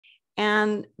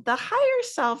And the higher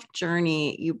self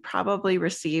journey, you probably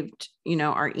received,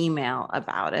 our email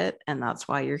about it, and that's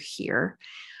why you're here.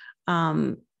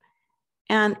 And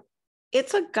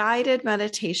it's a guided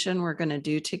meditation we're going to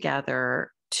do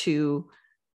together to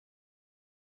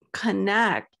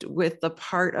connect with the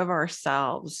part of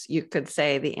ourselves, you could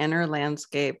say the inner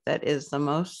landscape, that is the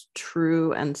most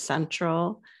true and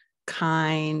central,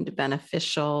 kind,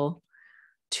 beneficial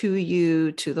to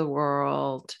you, to the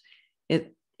world.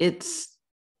 It's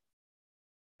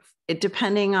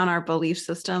depending on our belief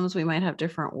systems, we might have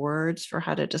different words for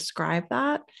how to describe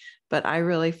that, but I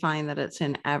really find that it's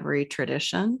in every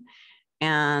tradition.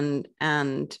 And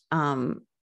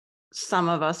some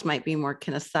of us might be more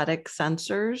kinesthetic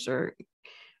sensors or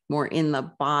more in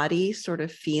the body sort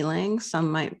of feeling.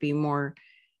 Some might be more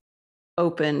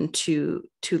open to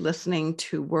listening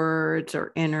to words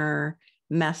or inner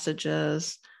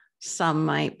messages. Some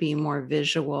might be more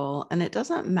visual, and it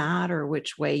doesn't matter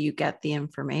which way you get the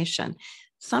information.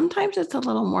 Sometimes it's a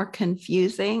little more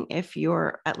confusing if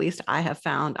you're, at least I have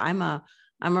found, I'm a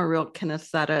real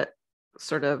kinesthetic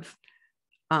sort of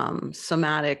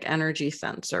somatic energy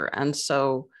sensor. And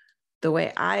so the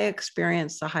way I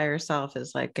experience the higher self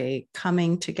is like a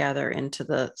coming together into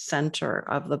the center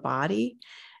of the body,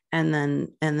 and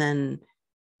then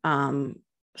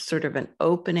sort of an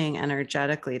opening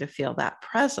energetically to feel that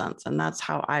presence. And that's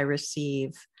how I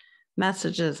receive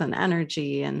messages and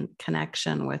energy and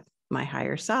connection with my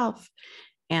higher self,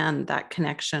 and that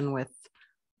connection with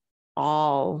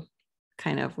all,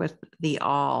 kind of with the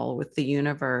all, with the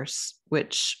universe,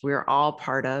 which we're all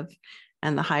part of.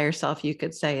 And the higher self, you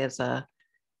could say, is a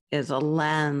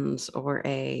lens or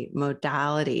a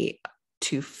modality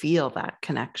to feel that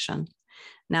connection.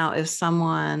 Now, if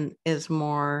someone is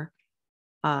more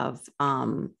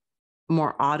auditory,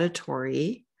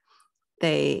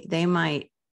 they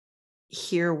might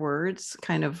hear words,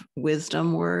 kind of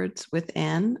wisdom words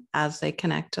within as they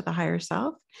connect to the higher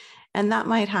self. And that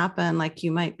might happen, like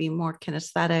you might be more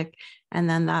kinesthetic, and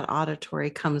then that auditory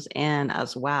comes in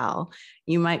as well.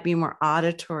 You might be more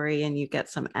auditory and you get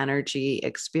some energy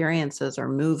experiences or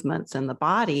movements in the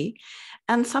body.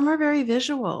 And some are very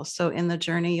visual. So in the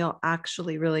journey, you'll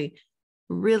actually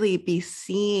really be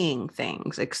seeing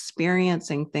things,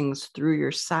 experiencing things through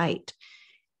your sight.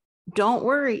 Don't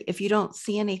worry if you don't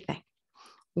see anything.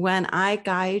 When I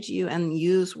guide you and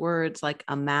use words like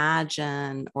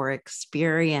imagine or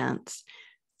experience,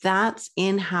 that's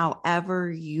in however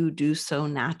you do so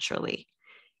naturally.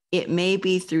 It may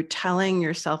be through telling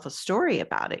yourself a story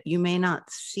about it. You may not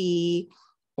see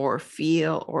or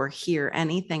feel or hear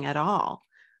anything at all,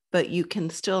 but you can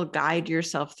still guide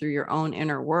yourself through your own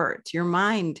inner words. Your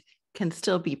mind can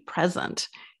still be present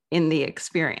in the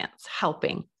experience,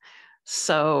 helping.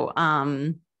 So,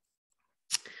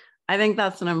 I think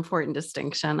that's an important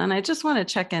distinction. And I just want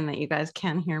to check in that you guys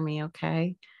can hear me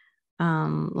okay.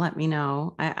 Let me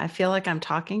know. I feel like I'm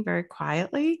talking very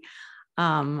quietly.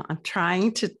 I'm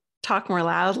trying to talk more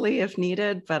loudly if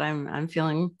needed, but I'm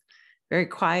feeling very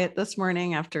quiet this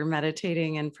morning after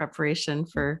meditating in preparation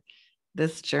for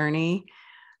this journey.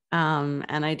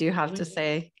 And I do have to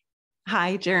say,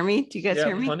 hi, Jeremy. Do you guys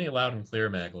hear me? Plenty loud and clear,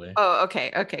 Magali. Oh,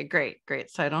 okay. Okay, great.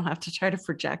 So I don't have to try to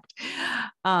project.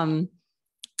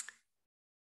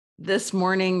 This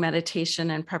morning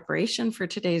meditation and preparation for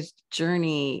today's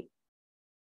journey,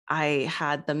 I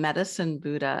had the Medicine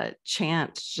Buddha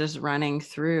chant just running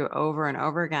through over and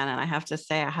over again. And I have to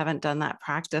say, I haven't done that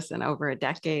practice in over a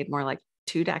decade, more like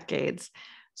 2 decades.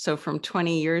 So from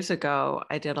 20 years ago,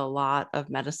 I did a lot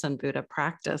of Medicine Buddha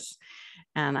practice.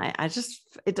 And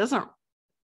it doesn't,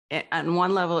 on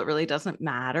one level, it really doesn't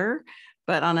matter.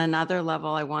 But on another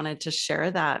level, I wanted to share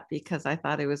that because I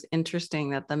thought it was interesting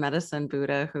that the Medicine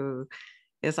Buddha, who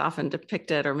is often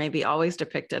depicted, or maybe always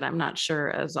depicted, I'm not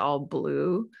sure, as all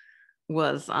blue,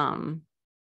 was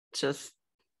just,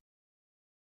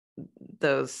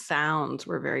 those sounds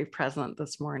were very present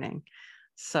this morning.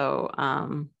 So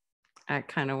I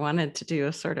kind of wanted to do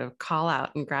a sort of call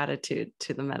out and gratitude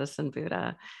to the Medicine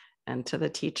Buddha and to the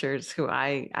teachers who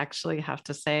I actually have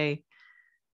to say,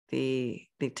 the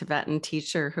Tibetan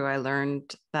teacher who I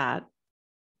learned that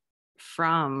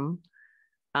from,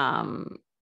 I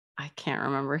can't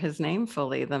remember his name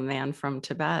fully, the man from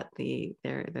Tibet.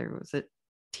 There was a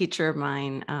teacher of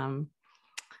mine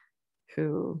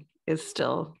who is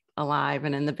still alive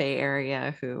and in the Bay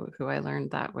Area who I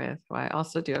learned that with, who I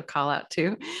also do a call out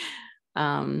to.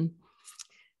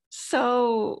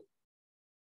 So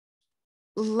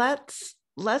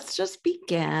let's just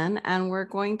begin, and we're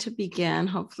going to begin.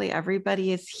 Hopefully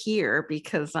everybody is here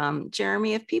because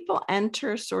Jeremy, if people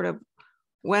enter sort of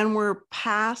when we're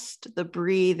past the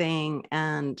breathing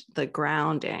and the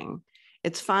grounding,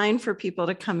 it's fine for people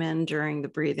to come in during the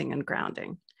breathing and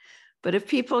grounding. But if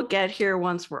people get here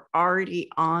once we're already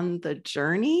on the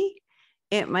journey,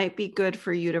 it might be good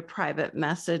for you to private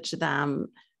message them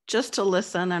just to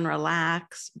listen and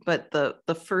relax. But the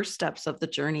first steps of the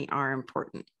journey are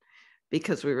important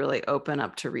because we really open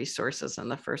up to resources in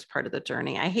the first part of the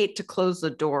journey. I hate to close the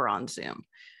door on Zoom.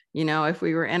 You know, if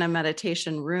we were in a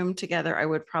meditation room together, I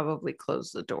would probably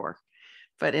close the door.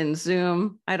 But in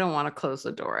Zoom, I don't want to close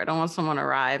the door. I don't want someone to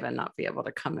arrive and not be able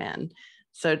to come in.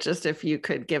 So just if you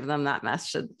could give them that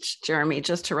message, Jeremy,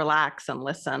 just to relax and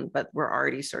listen, but we're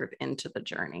already sort of into the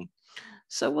journey.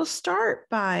 So we'll start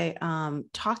by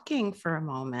talking for a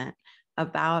moment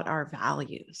about our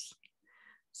values.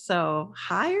 So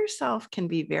higher self can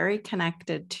be very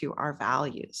connected to our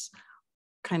values,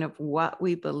 kind of what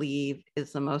we believe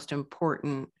is the most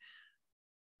important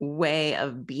way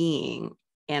of being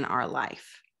in our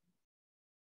life.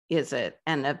 Is it,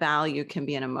 and a value can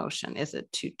be an emotion. Is it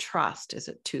to trust? Is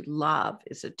it to love?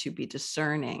 Is it to be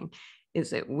discerning?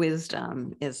 Is it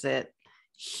wisdom? Is it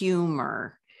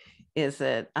humor? Is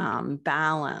it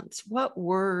balance? What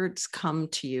words come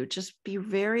to you? Just be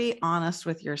very honest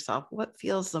with yourself. What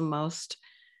feels the most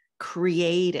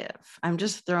creative? I'm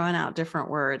just throwing out different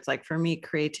words. Like for me,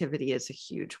 creativity is a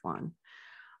huge one.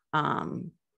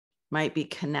 Might be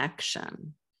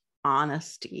connection,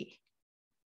 honesty,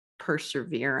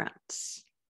 perseverance.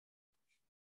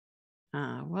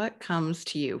 What comes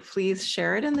to you? Please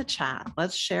share it in the chat.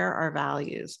 Let's share our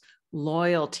values.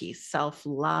 Loyalty,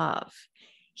 self-love,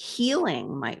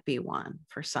 healing might be one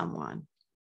for someone.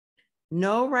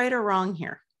 No right or wrong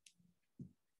here.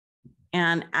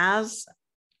 And as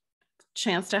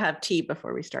chance to have tea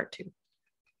before we start too.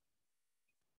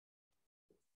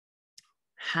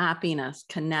 Happiness,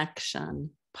 connection,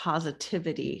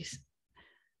 positivity,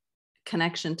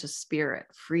 connection to spirit,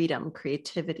 freedom,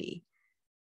 creativity,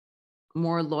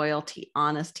 more loyalty,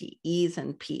 honesty, ease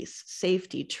and peace,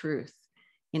 safety, truth,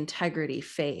 integrity,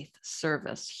 faith,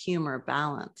 service, humor,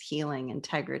 balance, healing,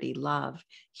 integrity, love,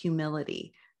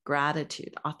 humility,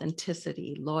 gratitude,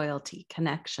 authenticity, loyalty,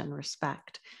 connection,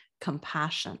 respect,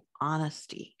 compassion,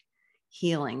 honesty,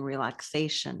 healing,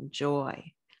 relaxation,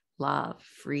 joy, love,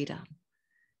 freedom,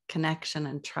 connection,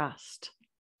 and trust.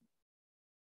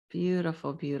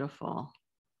 Beautiful, beautiful.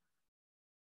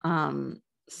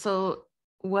 So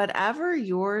whatever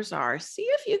yours are, see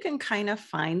if you can kind of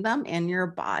find them in your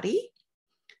body.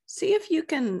 See if you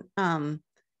can,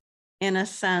 in a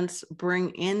sense, bring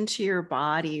into your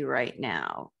body right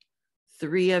now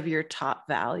 3 of your top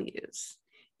values.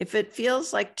 If it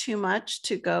feels like too much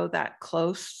to go that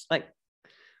close, like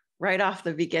right off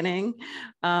the beginning,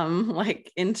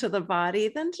 like into the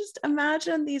body, then just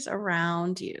imagine these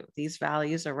around you, these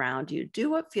values around you. Do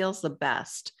what feels the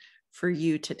best for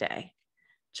you today.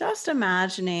 Just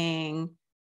imagining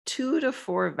 2 to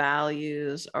 4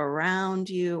 values around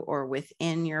you or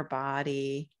within your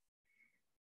body.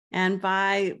 And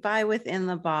by within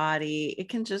the body, it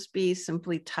can just be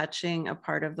simply touching a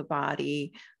part of the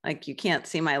body. Like you can't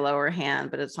see my lower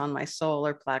hand, but it's on my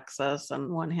solar plexus,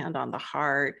 and one hand on the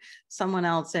heart. Someone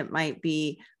else, it might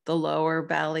be the lower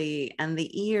belly and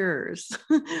the ears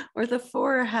or the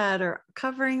forehead or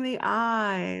covering the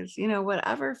eyes, you know,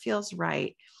 whatever feels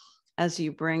right as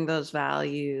you bring those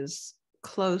values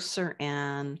closer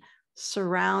in,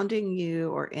 surrounding you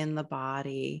or in the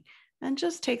body, and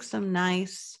just take some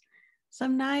nice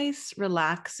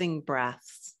relaxing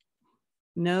breaths,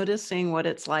 noticing what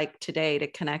it's like today to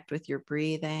connect with your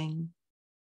breathing.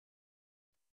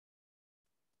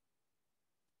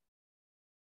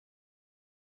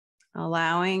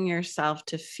 Allowing yourself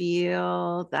to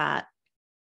feel that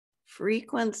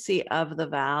frequency of the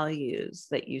values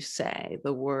that you say,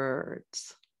 the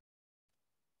words.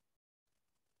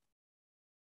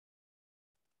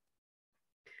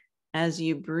 As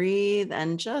you breathe,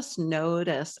 and just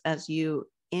notice as you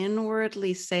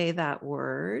inwardly say that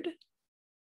word,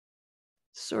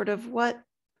 sort of what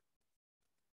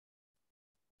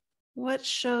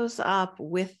shows up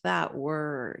with that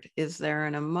word. Is there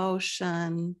an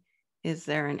emotion? Is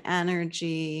there an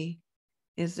energy?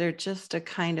 Is there just a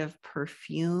kind of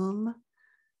perfume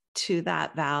to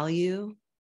that value?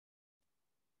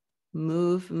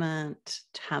 Movement,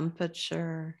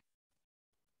 temperature.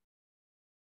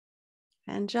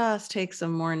 And just take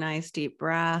some more nice deep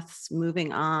breaths,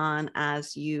 moving on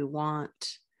as you want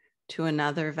to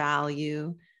another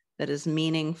value that is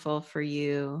meaningful for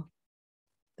you,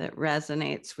 that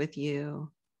resonates with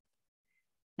you.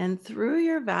 And through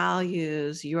your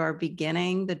values, you are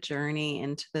beginning the journey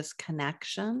into this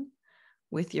connection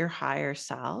with your higher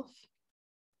self.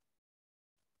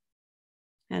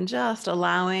 And just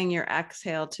allowing your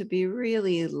exhale to be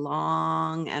really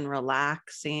long and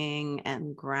relaxing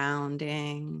and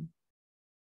grounding.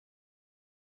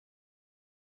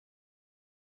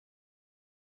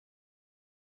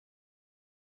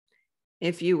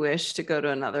 If you wish to go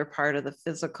to another part of the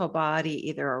physical body,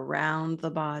 either around the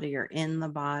body or in the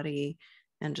body,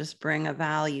 and just bring a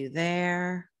value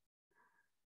there.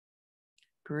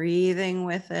 Breathing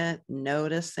with it,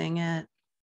 noticing it.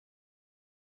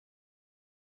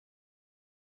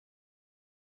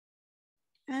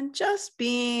 And just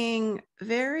being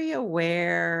very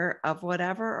aware of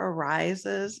whatever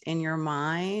arises in your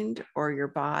mind or your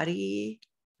body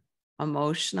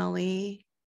emotionally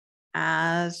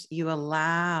as you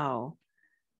allow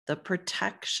the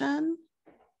protection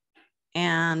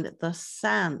and the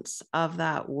sense of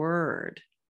that word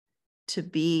to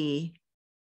be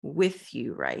with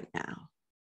you right now.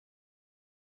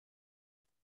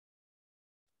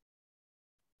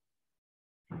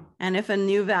 And if a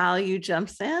new value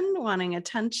jumps in, wanting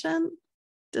attention,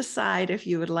 decide if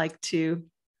you would like to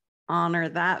honor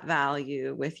that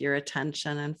value with your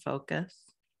attention and focus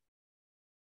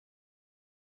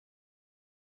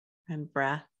and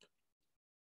breath.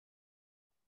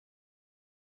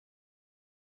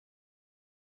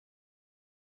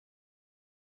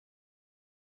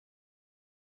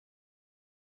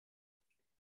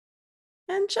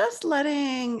 And just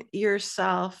letting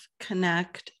yourself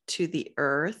connect to the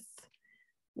earth,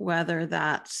 whether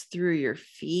that's through your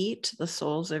feet, the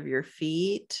soles of your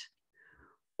feet,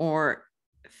 or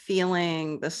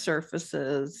feeling the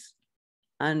surfaces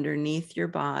underneath your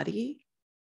body.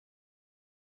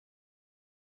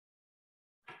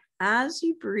 As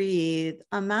you breathe,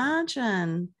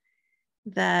 imagine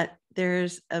that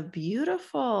there's a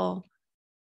beautiful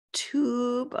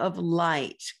tube of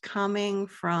light coming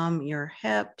from your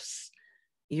hips,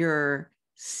 your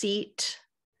seat,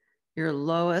 your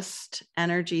lowest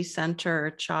energy center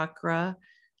chakra,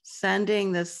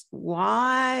 sending this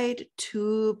wide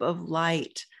tube of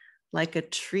light like a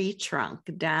tree trunk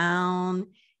down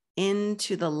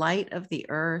into the light of the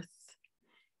earth.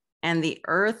 And the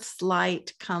earth's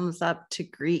light comes up to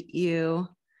greet you,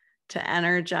 to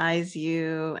energize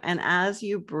you. And as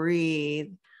you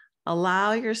breathe,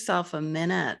 allow yourself a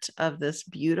minute of this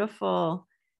beautiful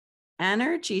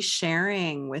energy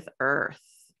sharing with earth,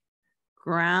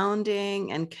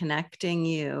 grounding and connecting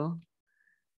you,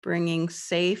 bringing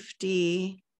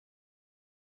safety,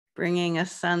 bringing a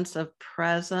sense of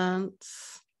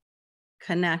presence,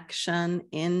 connection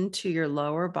into your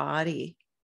lower body.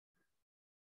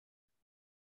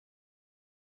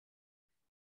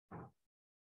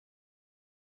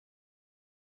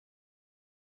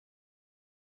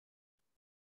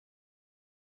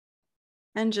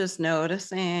 And just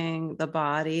noticing the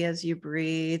body as you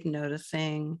breathe,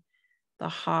 noticing the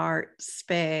heart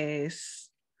space,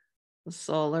 the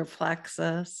solar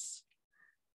plexus,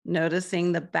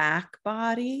 noticing the back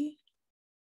body.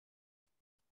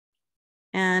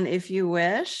 And if you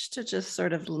wish to just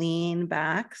sort of lean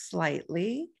back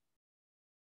slightly,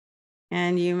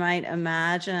 and you might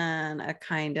imagine a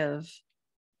kind of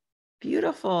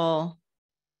beautiful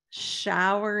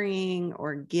showering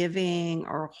or giving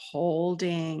or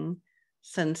holding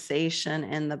sensation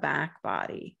in the back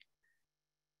body,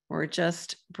 or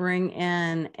just bring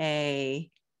in an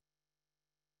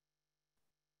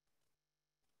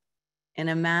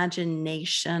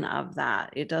imagination of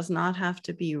that. It does not have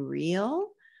to be real,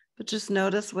 but just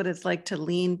notice what it's like to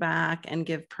lean back and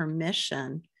give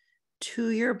permission to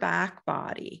your back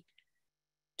body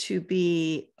to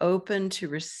be open to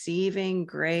receiving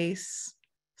grace,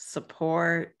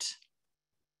 support,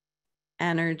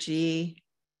 energy,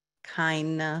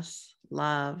 kindness,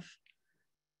 love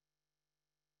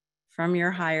from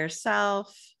your higher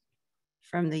self,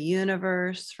 from the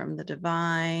universe, from the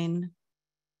divine,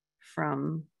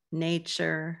 from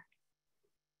nature,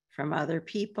 from other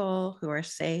people who are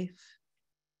safe.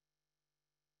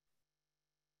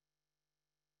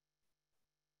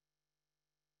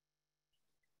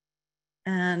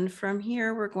 And from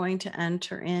here, we're going to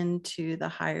enter into the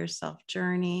higher self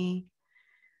journey.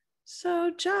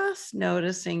 So just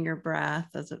noticing your breath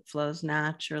as it flows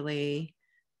naturally,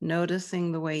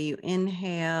 noticing the way you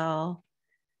inhale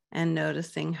and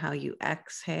noticing how you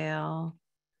exhale,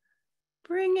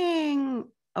 bringing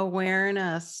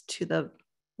awareness to the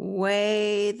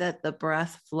way that the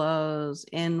breath flows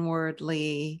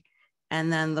inwardly,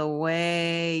 and then the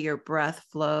way your breath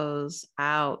flows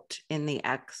out in the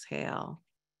exhale.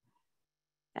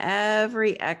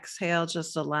 Every exhale,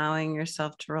 just allowing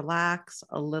yourself to relax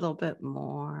a little bit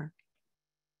more.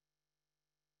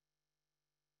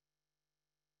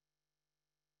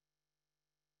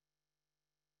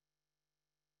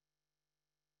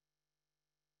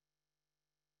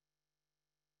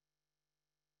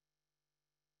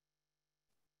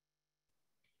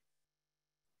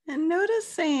 And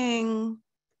noticing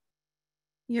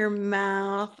your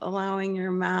mouth, allowing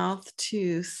your mouth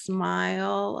to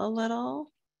smile a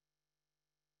little.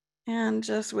 And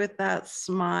just with that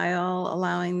smile,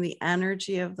 allowing the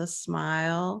energy of the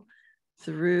smile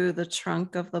through the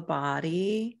trunk of the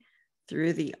body,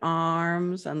 through the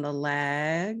arms and the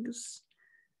legs,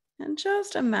 and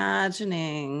just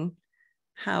imagining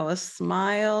how a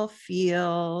smile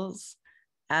feels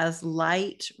as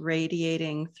light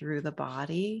radiating through the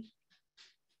body.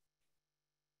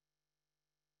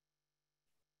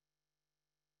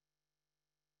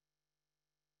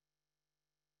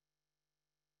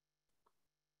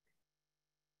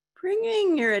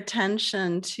 Bringing your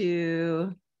attention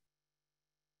to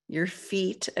your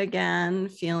feet again,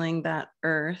 feeling that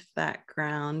earth, that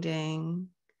grounding.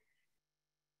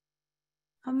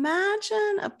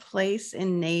 Imagine a place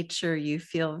in nature you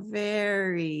feel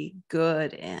very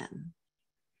good in,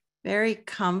 very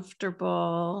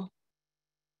comfortable,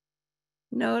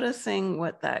 noticing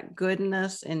what that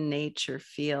goodness in nature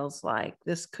feels like.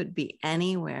 This could be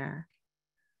anywhere: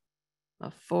 a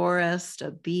forest,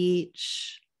 a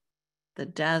beach, the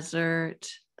desert,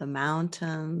 the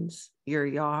mountains, your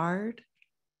yard,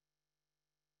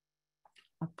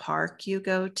 a park you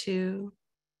go to.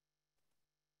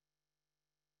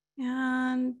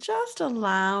 And just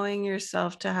allowing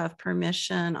yourself to have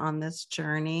permission on this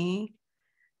journey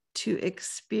to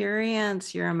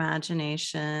experience your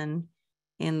imagination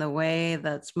in the way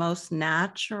that's most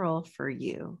natural for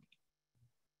you.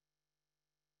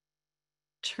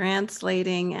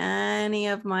 Translating any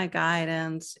of my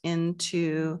guidance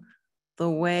into the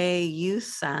way you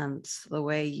sense, the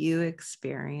way you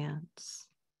experience.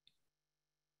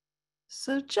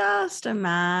 So just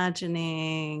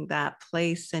imagining that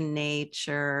place in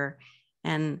nature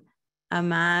and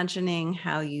imagining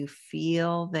how you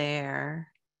feel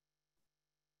there.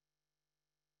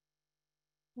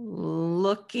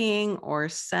 Looking or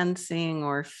sensing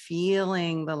or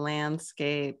feeling the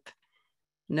landscape,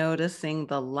 noticing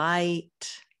the light,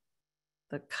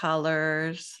 the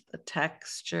colors, the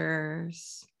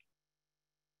textures.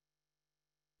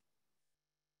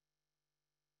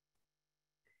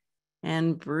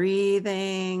 And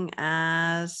breathing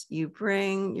as you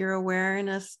bring your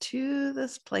awareness to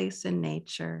this place in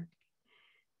nature,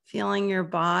 feeling your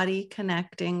body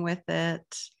connecting with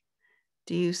it.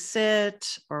 Do you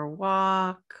sit or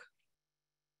walk,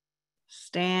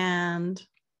 stand,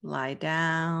 lie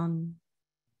down?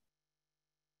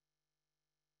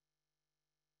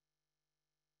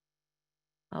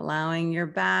 Allowing your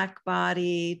back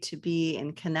body to be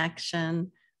in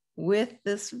connection with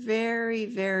this very,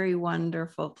 very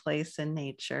wonderful place in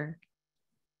nature.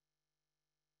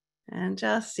 And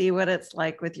just see what it's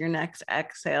like with your next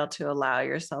exhale to allow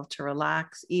yourself to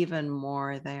relax even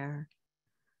more there.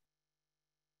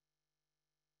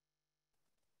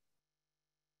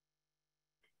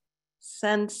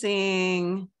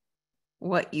 Sensing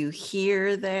what you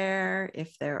hear there,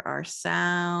 if there are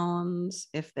sounds,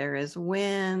 if there is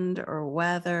wind or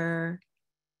weather,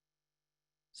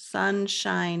 sun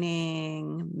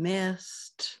shining,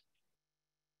 mist,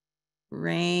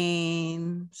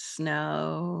 rain,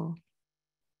 snow,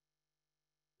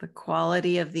 the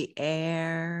quality of the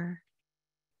air.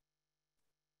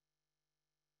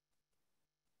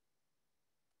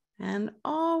 And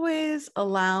always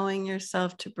allowing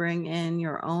yourself to bring in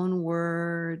your own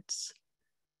words,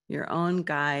 your own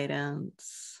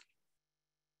guidance.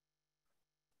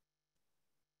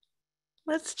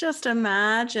 Let's just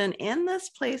imagine in this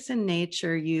place in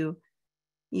nature, you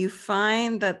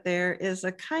find that there is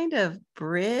a kind of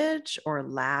bridge or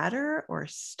ladder or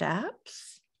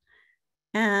steps,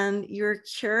 and you're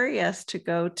curious to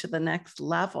go to the next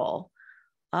level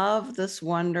of this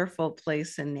wonderful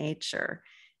place in nature.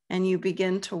 And you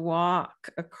begin to walk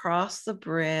across the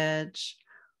bridge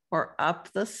or up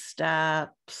the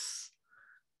steps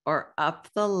or up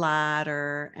the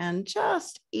ladder. And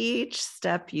just each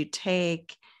step you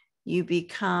take, you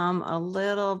become a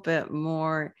little bit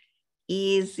more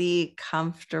easy,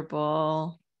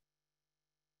 comfortable.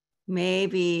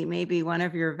 Maybe one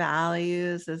of your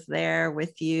values is there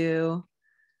with you,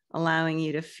 allowing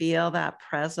you to feel that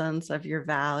presence of your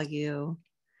value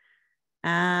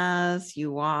as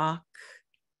you walk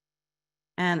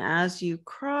and as you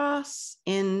cross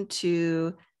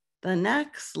into the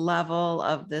next level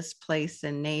of this place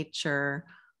in nature,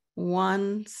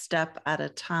 one step at a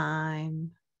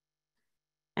time.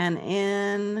 And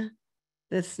in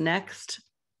this next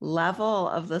level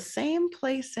of the same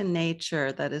place in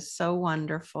nature that is so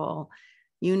wonderful,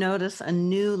 you notice a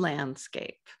new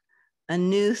landscape, a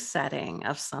new setting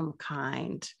of some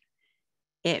kind.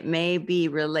 It may be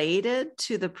related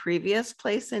to the previous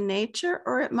place in nature,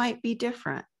 or it might be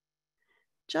different.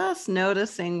 Just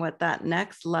noticing what that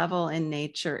next level in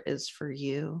nature is for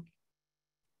you.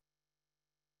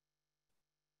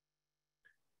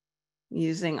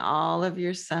 Using all of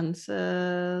your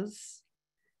senses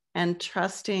and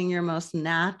trusting your most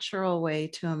natural way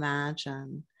to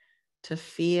imagine, to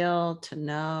feel, to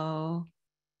know.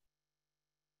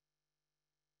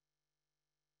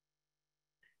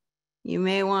 You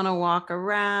may want to walk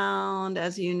around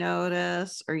as you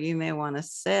notice, or you may want to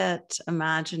sit,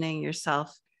 imagining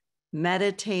yourself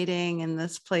meditating in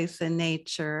this place in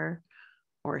nature,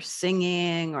 or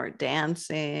singing, or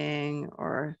dancing,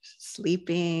 or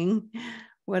sleeping,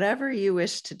 whatever you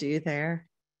wish to do there.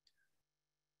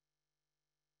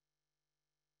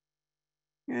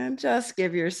 And just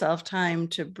give yourself time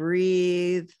to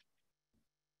breathe,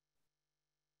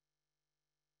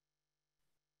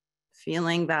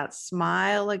 feeling that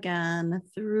smile again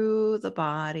through the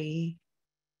body.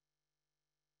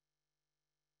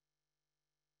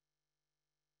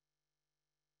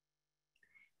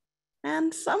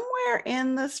 And somewhere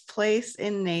in this place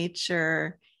in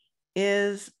nature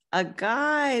is a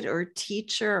guide or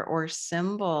teacher or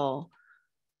symbol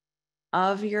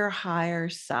of your higher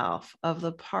self, of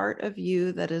the part of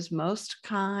you that is most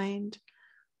kind,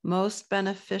 most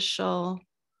beneficial,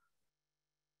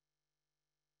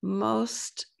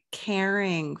 most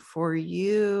caring for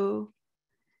you,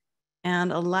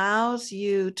 and allows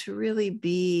you to really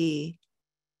be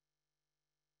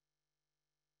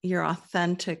your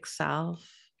authentic self.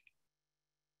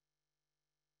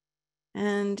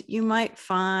 And you might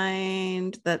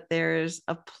find that there's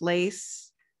a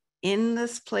place in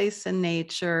this place in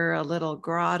nature, a little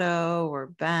grotto or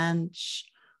bench,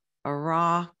 a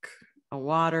rock, a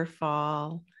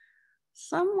waterfall,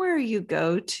 somewhere you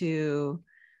go to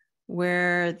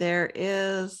where there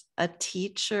is a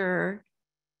teacher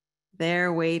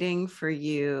there waiting for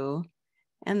you.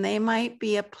 And they might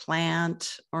be a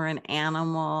plant or an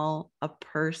animal, a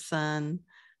person,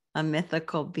 a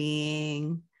mythical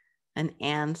being, an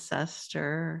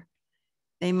ancestor.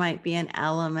 They might be an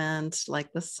element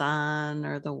like the sun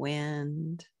or the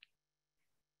wind.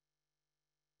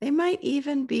 They might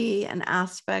even be an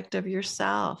aspect of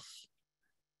yourself.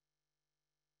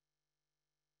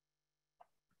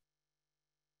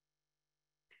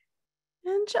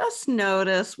 And just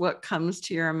notice what comes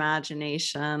to your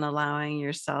imagination, allowing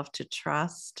yourself to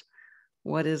trust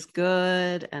what is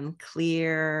good and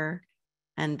clear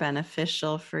and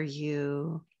beneficial for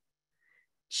you.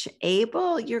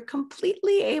 You're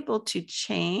completely able to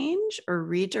change or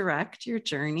redirect your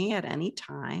journey at any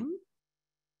time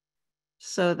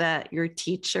so that your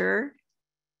teacher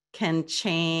can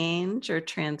change or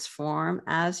transform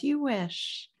as you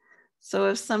wish. So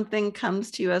if something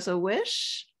comes to you as a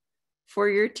wish for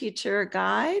your teacher or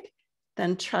guide,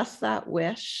 then trust that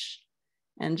wish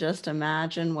and just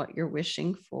imagine what you're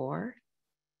wishing for.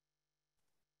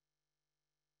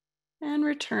 And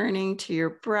returning to your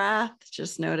breath,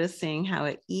 just noticing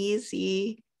how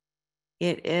easy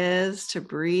it is to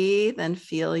breathe and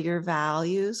feel your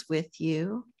values with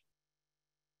you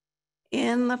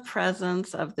in the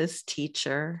presence of this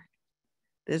teacher,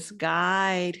 this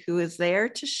guide who is there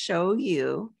to show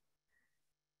you,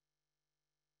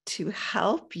 to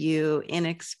help you in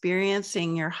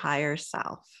experiencing your higher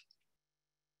self.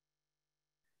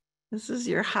 This is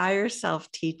your higher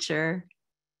self teacher.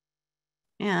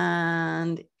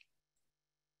 And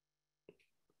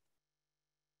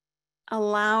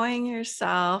allowing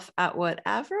yourself at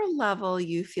whatever level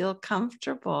you feel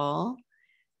comfortable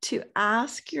to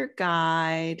ask your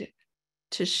guide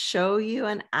to show you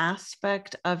an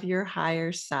aspect of your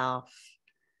higher self,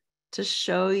 to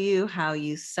show you how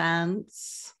you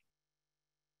sense,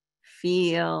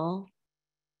 feel,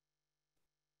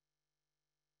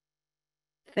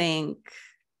 think,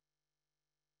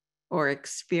 or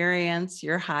experience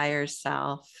your higher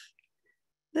self.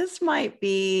 This might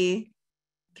be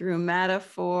through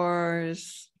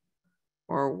metaphors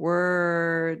or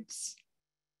words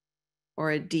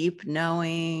or a deep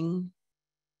knowing,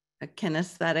 a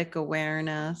kinesthetic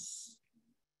awareness,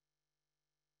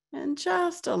 and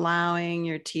just allowing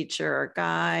your teacher or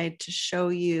guide to show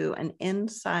you an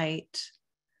insight,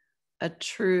 a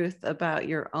truth about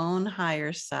your own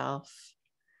higher self,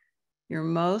 your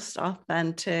most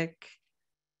authentic,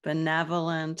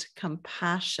 benevolent,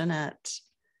 compassionate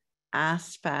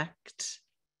aspect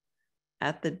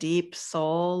at the deep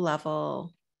soul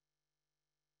level.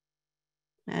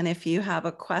 And if you have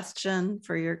a question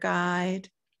for your guide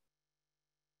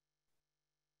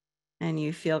and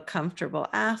you feel comfortable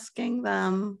asking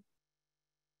them,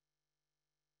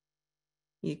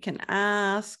 You can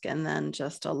ask and then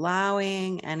just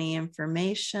allowing any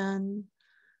information,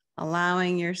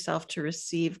 allowing yourself to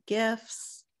receive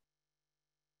gifts,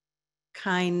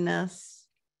 kindness,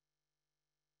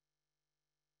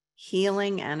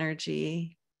 healing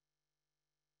energy,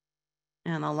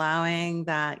 and allowing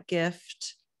that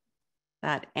gift,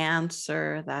 that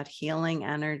answer, that healing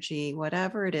energy,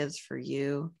 whatever it is for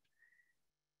you,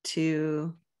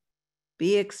 to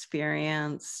be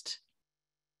experienced.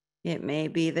 It may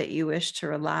be that you wish to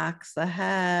relax the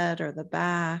head or the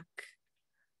back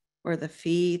or the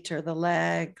feet or the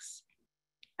legs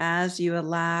as you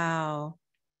allow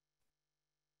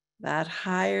that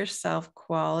higher self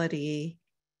quality,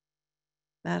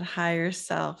 that higher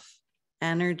self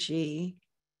energy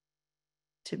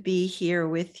to be here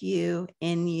with you,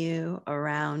 in you,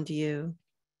 around you.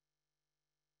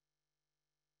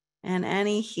 And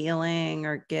any healing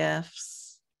or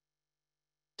gifts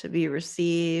to be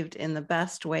received in the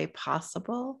best way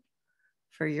possible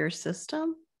for your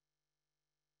system.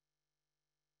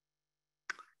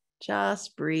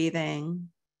 Just breathing,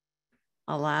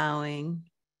 allowing,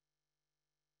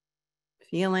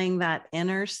 feeling that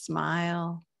inner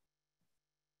smile.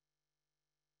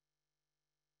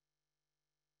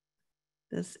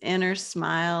 This inner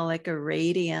smile like a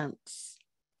radiance,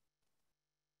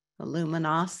 a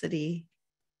luminosity,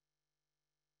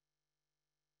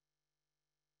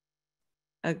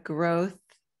 a growth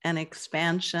and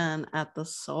expansion at the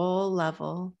soul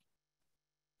level.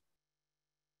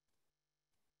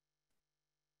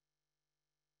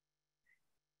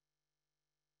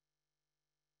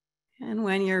 And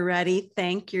when you're ready,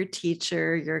 thank your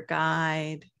teacher, your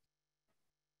guide.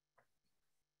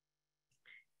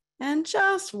 And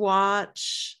just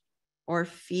watch or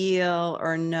feel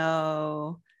or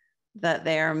know that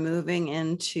they are moving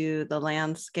into the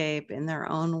landscape in their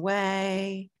own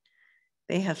way.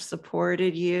 They have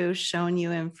supported you, shown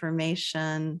you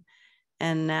information,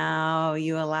 and now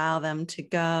you allow them to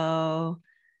go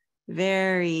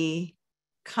very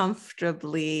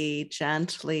comfortably,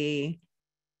 gently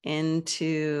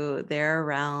into their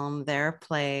realm, their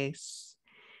place.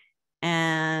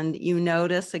 And you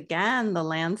notice again the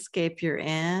landscape you're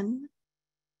in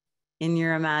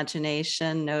your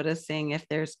imagination, noticing if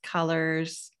there's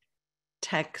colors,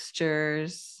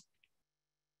 textures,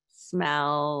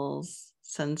 smells,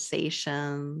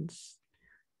 sensations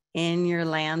in your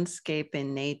landscape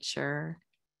in nature.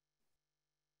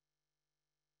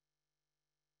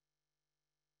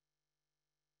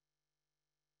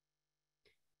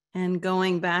 And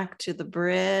going back to the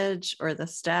bridge or the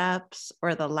steps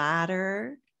or the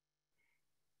ladder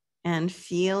and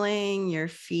feeling your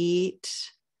feet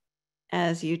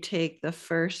as you take the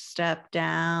first step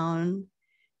down.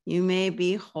 You may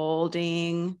be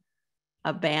holding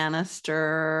a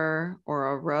banister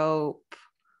or a rope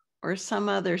or some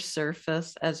other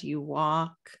surface as you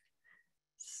walk,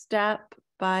 step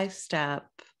by step,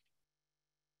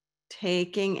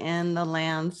 taking in the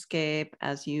landscape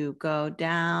as you go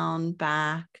down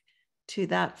back to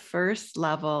that first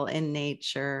level in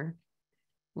nature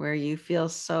where you feel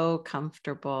so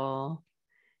comfortable.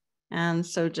 And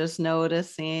so just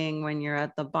noticing when you're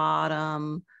at the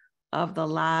bottom of the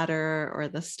ladder or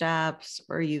the steps,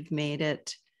 or you've made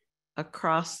it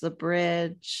across the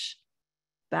bridge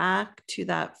back to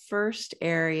that first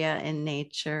area in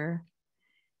nature,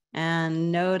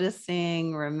 and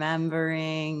noticing,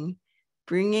 remembering,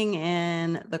 bringing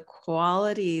in the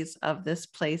qualities of this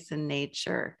place in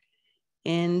nature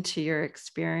into your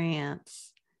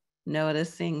experience,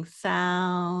 noticing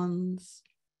sounds,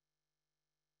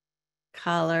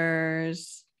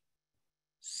 colors,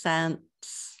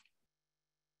 scents,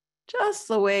 just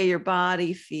the way your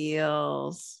body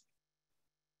feels,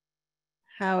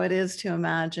 how it is to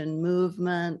imagine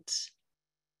movement,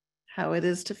 how it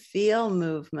is to feel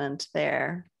movement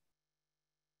there.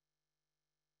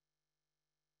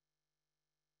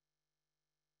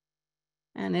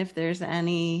 And if there's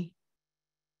any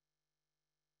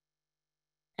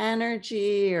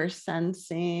energy or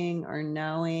sensing or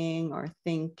knowing or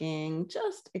thinking,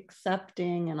 just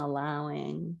accepting and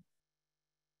allowing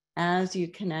as you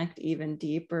connect even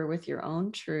deeper with your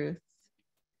own truth,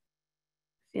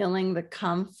 feeling the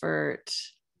comfort,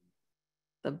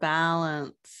 the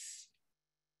balance,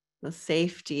 the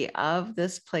safety of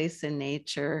this place in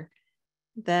nature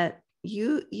that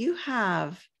you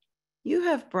have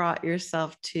brought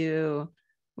yourself to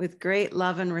with great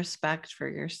love and respect for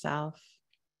yourself.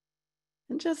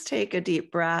 And just take a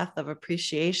deep breath of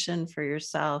appreciation for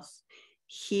yourself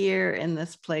here in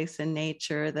this place in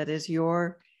nature that is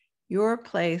your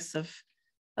place of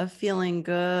feeling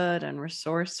good and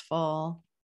resourceful.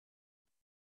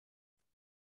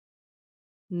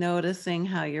 Noticing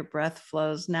how your breath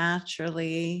flows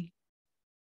naturally.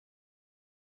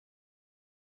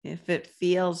 If it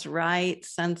feels right,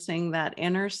 sensing that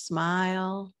inner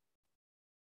smile.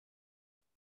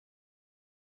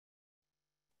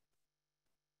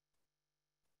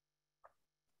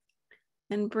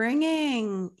 And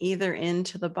bringing either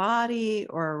into the body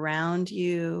or around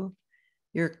you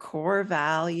your core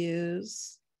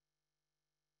values.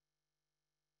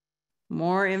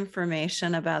 More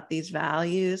information about these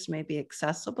values may be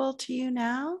accessible to you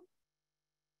now.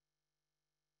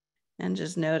 And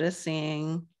just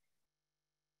noticing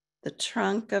the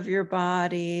trunk of your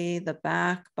body, the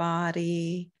back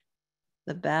body,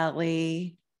 the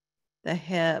belly, the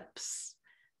hips,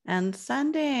 and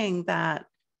sending that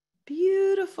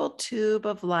beautiful tube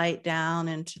of light down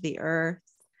into the earth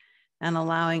and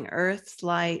allowing Earth's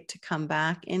light to come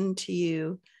back into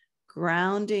you,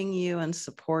 grounding you and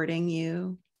supporting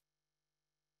you,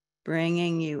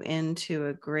 bringing you into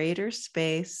a greater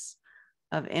space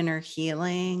of inner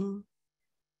healing,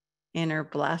 inner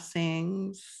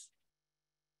blessings,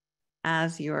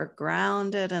 as you are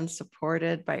grounded and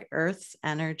supported by Earth's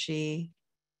energy.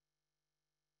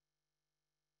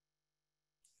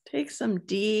 Take some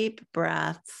deep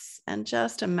breaths and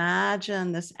just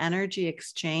imagine this energy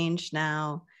exchange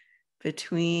now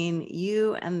between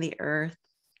you and the earth.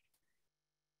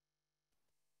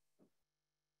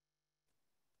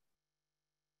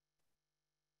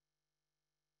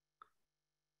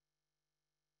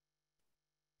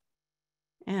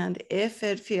 And if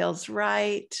it feels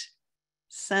right,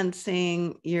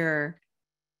 sensing your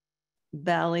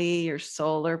belly, your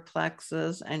solar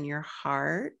plexus, and your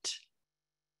heart,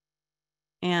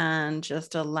 and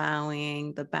just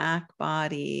allowing the back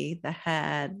body, the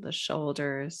head, the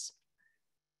shoulders,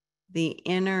 the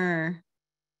inner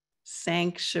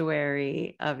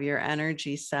sanctuary of your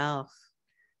energy self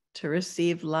to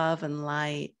receive love and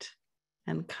light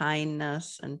and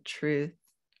kindness and truth,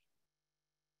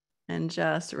 and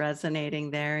just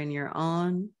resonating there in your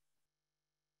own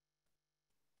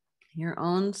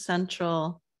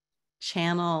central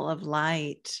channel of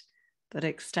light that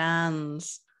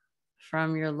extends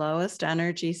from your lowest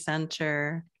energy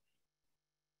center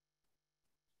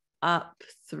up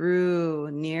through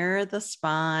near the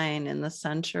spine in the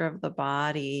center of the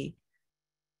body,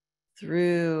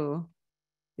 through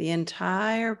the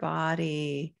entire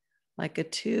body like a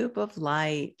tube of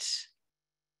light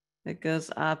that goes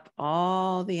up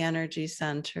all the energy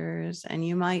centers. And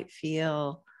you might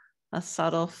feel a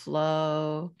subtle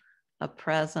flow, a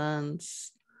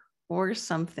presence, or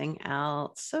something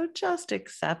else. So just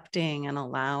accepting and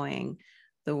allowing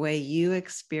the way you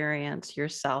experience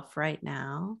yourself right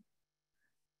now,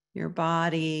 your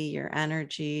body, your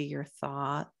energy, your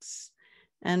thoughts,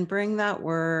 and bring that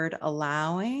word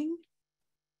allowing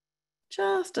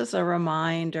just as a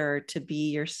reminder to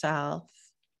be yourself.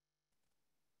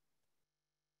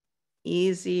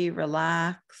 Easy,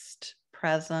 relaxed,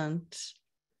 present.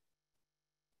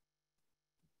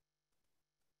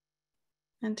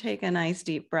 And take a nice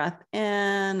deep breath in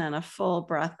and a full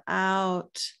breath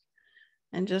out.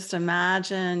 And just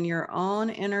imagine your own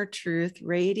inner truth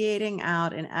radiating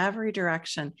out in every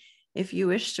direction. If you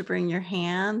wish to bring your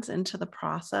hands into the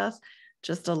process,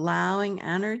 just allowing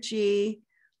energy,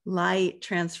 light,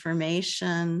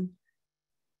 transformation,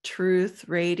 truth,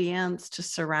 radiance to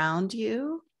surround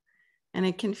you. And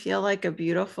it can feel like a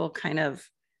beautiful kind of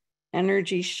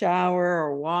energy shower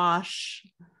or wash,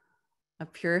 a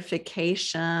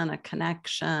purification, a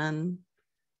connection,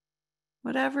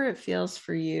 whatever it feels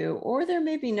for you. Or there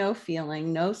may be no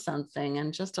feeling, no sensing,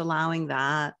 and just allowing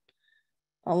that,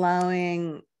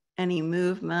 allowing any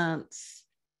movements,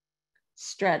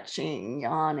 stretching,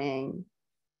 yawning,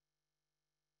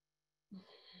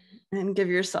 and give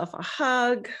yourself a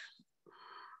hug.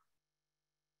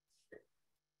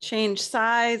 Change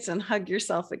sides and hug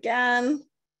yourself again.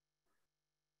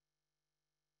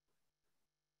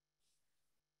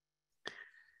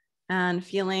 And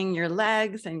feeling your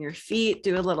legs and your feet,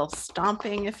 do a little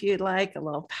stomping if you'd like, a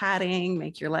little patting,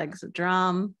 make your legs a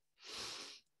drum.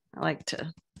 I like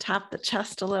to tap the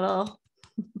chest a little.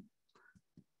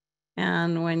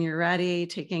 And when you're ready,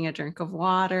 taking a drink of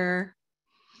water.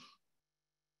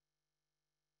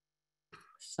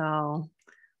 So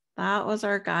that was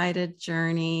our guided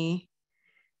journey.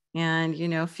 And,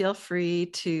 feel free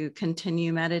to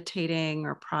continue meditating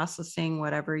or processing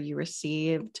whatever you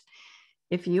received.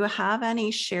 If you have any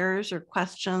shares or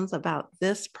questions about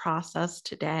this process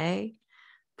today,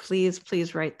 please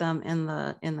write them in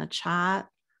the chat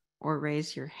or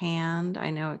raise your hand. I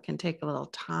know it can take a little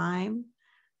time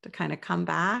to kind of come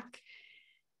back.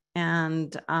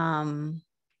 And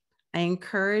I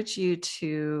encourage you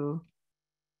to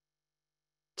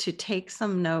take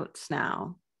some notes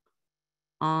now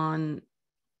on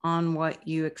what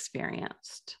you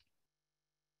experienced.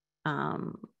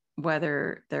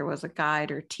 Whether there was a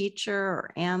guide or teacher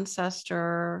or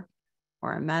ancestor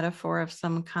or a metaphor of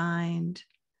some kind.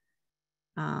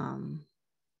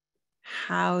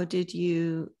 How did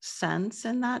you sense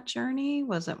in that journey?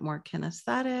 Was it more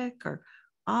kinesthetic or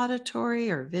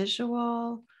auditory or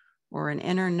visual, or an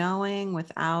inner knowing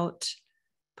without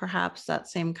perhaps that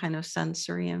same kind of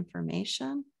sensory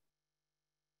information?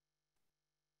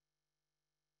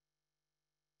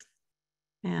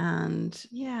 And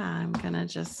yeah, I'm going to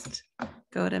just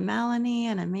go to Melanie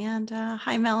and Amanda.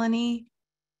 Hi, Melanie.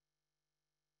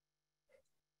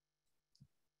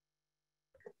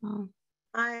 Oh.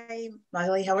 Hi,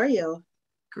 Molly. How are you?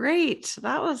 Great.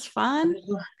 That was fun.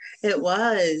 It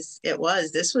was.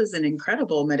 This was an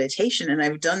incredible meditation, and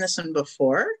I've done this one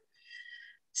before.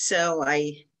 So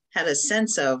I had a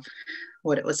sense of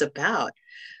what it was about.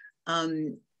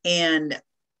 And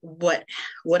what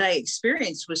I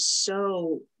experienced was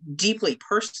so deeply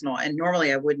personal, and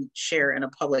normally I wouldn't share in a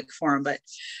public forum, but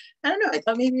I don't know, I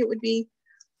thought maybe it would be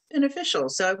beneficial.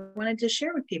 So I wanted to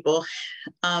share with people.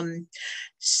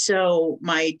 So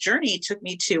my journey took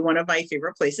me to one of my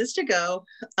favorite places to go,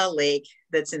 a lake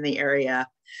that's in the area,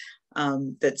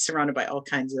 that's surrounded by all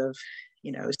kinds of,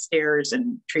 stairs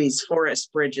and trees, forests,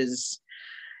 bridges,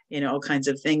 all kinds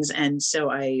of things. And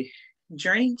so I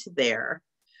journeyed there.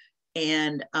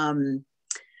 And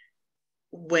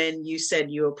when you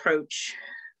said you approach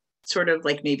sort of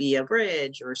like maybe a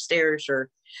bridge or stairs, or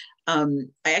I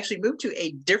actually moved to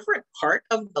a different part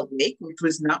of the lake, which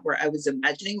was not where I was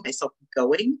imagining myself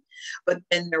going. But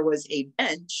then there was a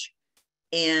bench.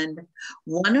 And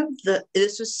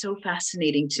this was so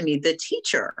fascinating to me. The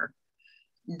teacher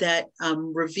that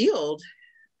revealed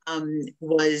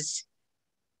was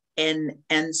an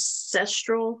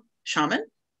ancestral shaman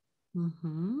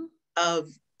of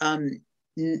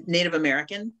Native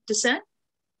American descent.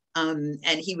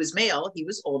 And he was male, he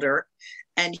was older,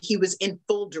 and he was in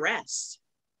full dress,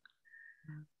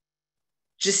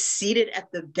 just seated at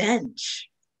the bench.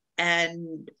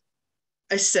 And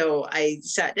so I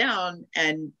sat down,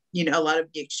 and, a lot of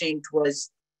the exchange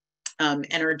was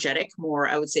energetic, more,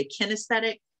 I would say,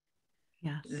 kinesthetic,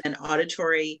 yes, than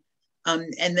auditory.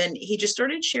 And then he just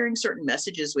started sharing certain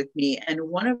messages with me. And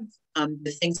one of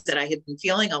the things that I have been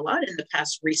feeling a lot in the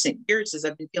past recent years is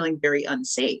I've been feeling very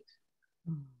unsafe.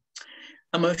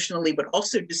 Emotionally, but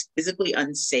also just physically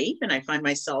unsafe. And I find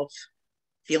myself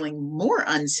feeling more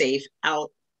unsafe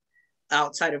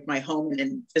outside of my home and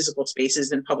in physical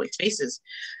spaces and public spaces.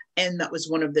 And that was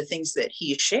one of the things that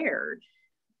he shared,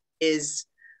 is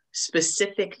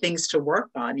specific things to work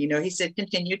on. He said,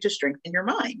 continue to strengthen your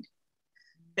mind,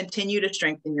 continue to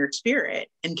strengthen your spirit,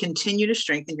 and continue to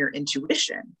strengthen your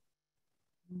intuition.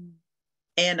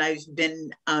 And I've been,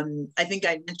 I think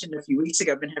I mentioned a few weeks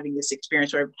ago, I've been having this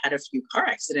experience where I've had a few car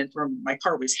accidents where my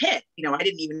car was hit. I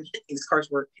didn't even hit these cars,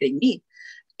 were hitting me.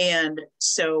 And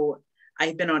so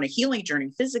I've been on a healing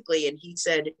journey physically. And he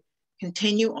said,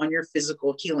 continue on your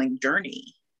physical healing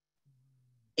journey.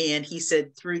 And he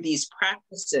said, through these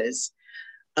practices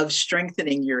of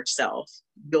strengthening yourself,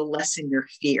 you'll lessen your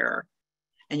fear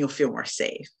and you'll feel more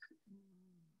safe.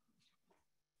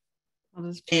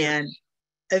 And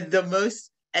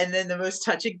the most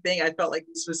touching thing, I felt like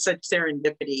this was such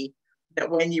serendipity,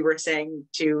 that when you were saying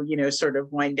to, sort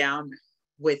of wind down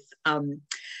with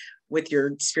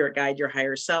your spirit guide, your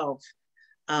higher self,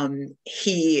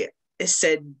 he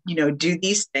said, do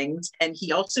these things. And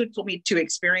he also told me to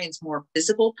experience more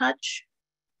physical touch.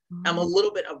 I'm a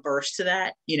little bit averse to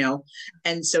that,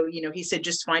 and so, he said,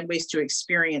 just find ways to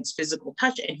experience physical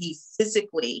touch. And he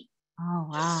physically,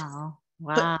 wow,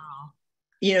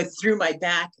 through my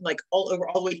back, like all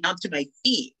the way down to my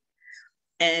feet.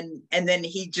 And then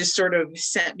he just sort of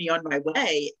sent me on my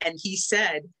way. And he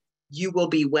said, you will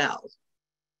be well.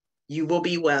 You will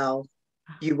be well.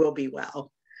 You will be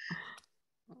well.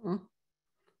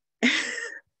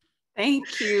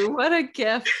 Thank you. What a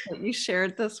gift that you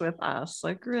shared this with us.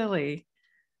 Like, really.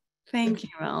 Thank you,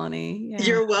 Melanie. Yeah.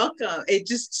 You're welcome. It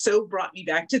just so brought me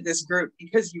back to this group,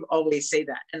 because you always say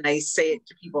that. And I say it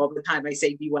to people all the time. I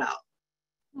say, be well.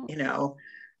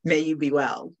 May you be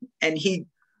well. And he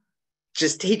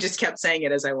just kept saying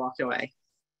it as I walked away.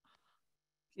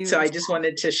 Beautiful. So I just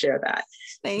wanted to share that.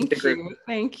 Thank you.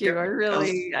 Thank you.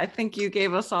 I think you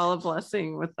gave us all a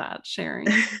blessing with that sharing.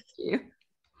 Thank you.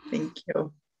 Thank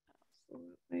you.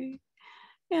 Absolutely.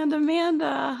 And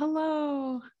Amanda,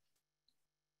 hello.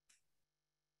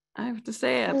 I have to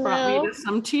say, it brought me No. to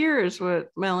some tears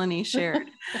what Melanie shared.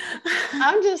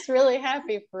 I'm just really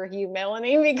happy for you,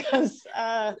 Melanie, because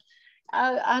I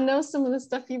know some of the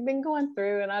stuff you've been going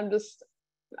through, and I'm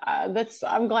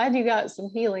glad you got some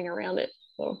healing around it.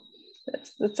 So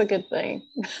that's a good thing.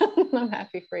 I'm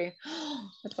happy for you.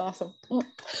 That's awesome.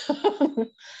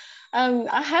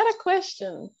 I had a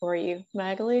question for you,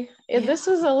 Magali. Yeah. This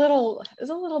is a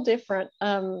little different.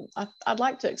 I'd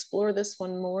like to explore this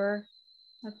one more.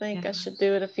 I think I should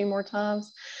do it a few more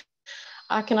times.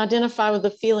 I can identify with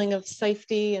the feeling of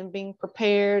safety and being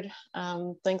prepared,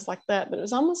 things like that. But it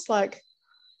was almost like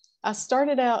I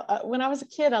started out when I was a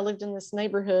kid. I lived in this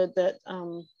neighborhood that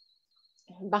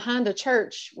behind a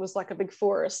church was like a big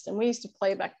forest, and we used to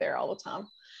play back there all the time.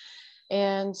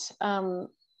 And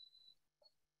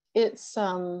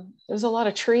there's a lot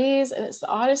of trees, and it's the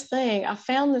oddest thing. I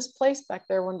found this place back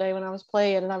there one day when I was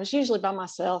playing, and I was usually by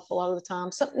myself a lot of the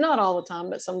time. So, not all the time,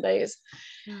 but some days.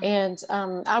 And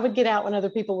I would get out when other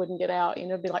people wouldn't get out.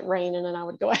 It'd be like raining, and I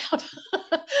would go out.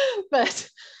 But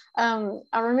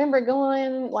I remember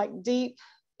going like deep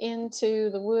into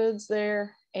the woods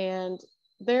there, and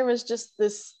there was just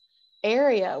this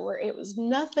area where it was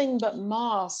nothing but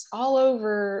moss all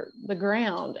over the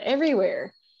ground,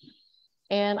 everywhere.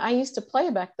 And I used to play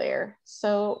back there.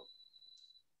 So,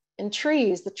 and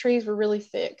the trees were really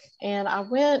thick. And I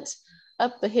went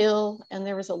up the hill, and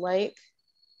there was a lake,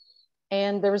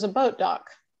 and there was a boat dock.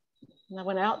 And I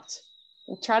went out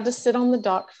and tried to sit on the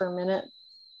dock for a minute.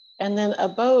 And then a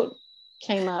boat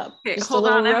came up. Okay, hold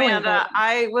on, Amanda.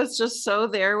 I was just so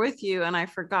there with you, and I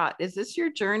forgot. Is this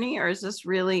your journey, or is this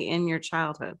really in your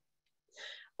childhood?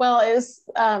 Well, it was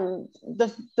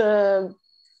the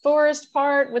forest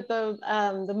part with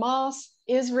the moss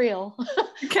is real.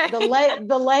 Okay.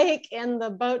 The lake and the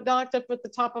boat docked up at the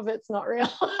top of it's not real.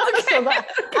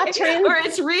 Okay. Or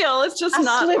it's real. It's just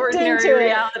not ordinary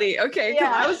reality. Okay.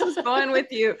 Yeah. I was just going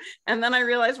with you, and then I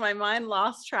realized my mind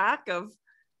lost track of.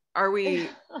 Are we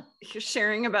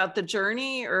sharing about the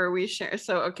journey, or are we sharing?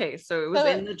 So it was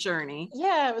in the journey.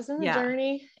 Yeah, it was in the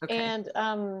journey. Okay. And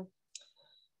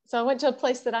so I went to a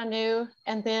place that I knew,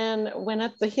 and then went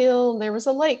up the hill. There was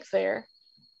a lake there,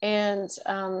 and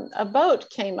a boat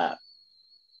came up,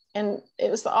 and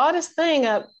it was the oddest thing.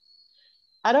 I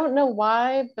don't know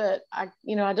why, but I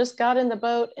just got in the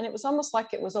boat, and it was almost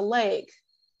like it was a lake,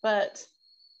 but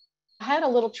I had a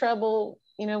little trouble,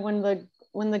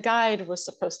 when the guide was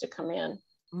supposed to come in.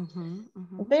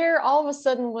 There all of a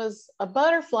sudden was a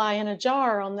butterfly in a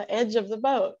jar on the edge of the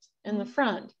boat in the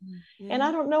front. Yeah. And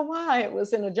I don't know why it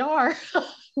was in a jar,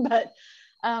 but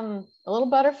a little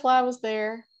butterfly was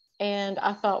there. And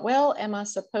I thought, well, am I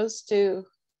supposed to?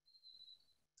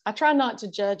 I try not to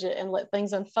judge it and let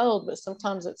things unfold, but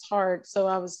sometimes it's hard. So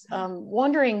I was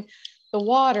wondering the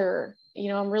water,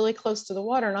 I'm really close to the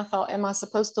water. And I thought, am I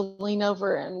supposed to lean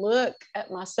over and look at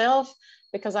myself?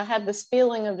 Because I had this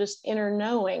feeling of just inner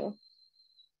knowing,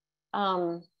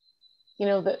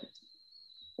 that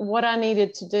what I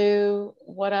needed to do,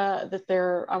 I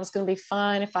was going to be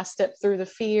fine if I stepped through the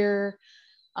fear.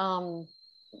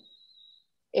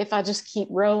 If I just keep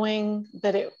rowing,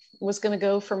 that it was going to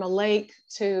go from a lake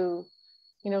to,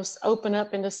 open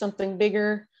up into something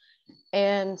bigger.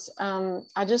 And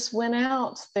I just went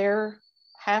out there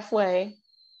halfway,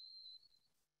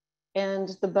 and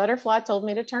the butterfly told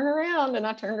me to turn around, and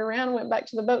I turned around and went back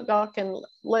to the boat dock and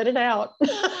let it out.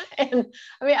 And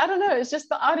I don't know, it's just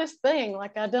the oddest thing.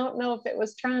 Like, I don't know if it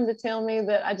was trying to tell me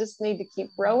that I just need to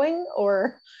keep rowing,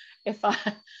 or if I,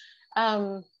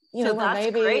 so that's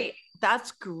maybe. Great.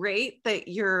 That's great that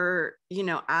you're,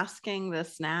 asking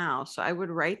this now. So I would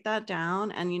write that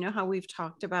down. And how we've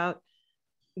talked about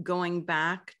going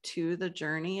back to the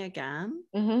journey again,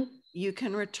 you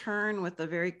can return with a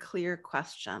very clear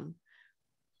question.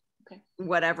 Okay.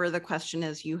 Whatever the question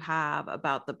is you have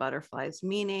about the butterfly's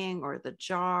meaning, or the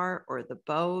jar, or the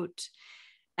boat.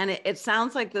 And it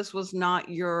sounds like this was not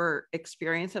your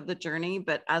experience of the journey,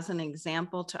 but as an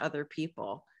example to other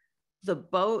people, the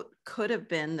boat could have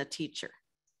been the teacher.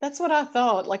 That's what I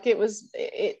thought. Like,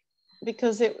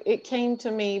 because it came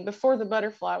to me before the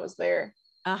butterfly was there.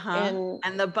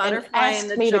 And the butterfly in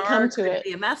the jar could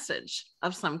be a message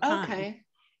of some kind. Okay.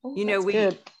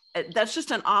 Well, that's just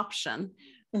an option.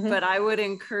 But I would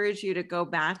encourage you to go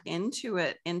back into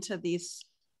these,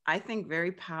 I think,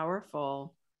 very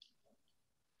powerful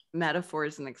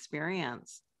metaphors and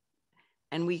experience.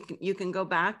 And you can go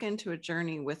back into a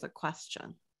journey with a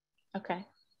question. Okay.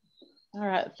 All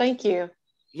right. Thank you.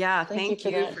 Yeah. Thank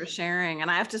you for sharing.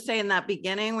 And I have to say, in that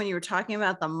beginning, when you were talking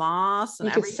about the moss and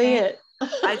everything, you could see it.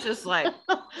 I just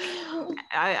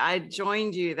I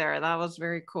joined you there. That was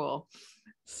very cool.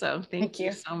 So thank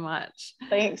you so much.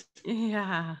 Thanks.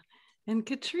 Yeah. And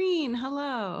Katrine,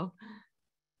 hello.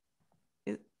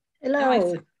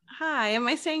 Hello. Hi, am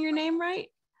I saying your name right?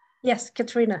 Yes,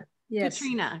 Katrina. Yes.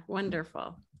 Katrina,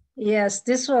 wonderful. Yes,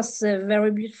 this was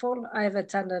very beautiful. I've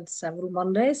attended several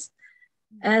Mondays.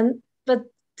 But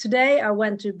today I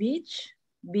went to beach.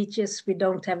 Beaches we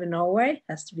don't have in Norway,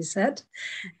 has to be said.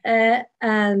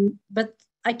 But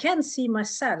I can see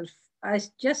myself. I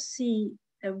just see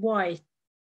a white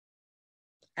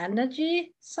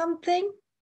energy, something,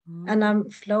 and I'm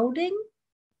floating.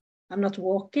 I'm not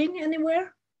walking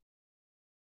anywhere.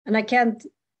 And I can't,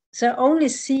 so only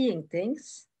seeing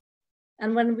things.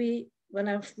 And when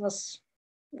I was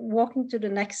walking to the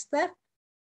next step,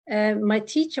 my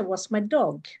teacher was my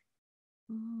dog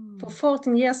for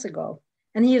 14 years ago.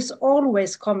 And he is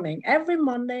always coming. Every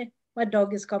Monday, my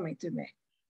dog is coming to me.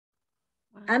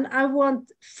 Wow. And I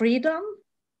want freedom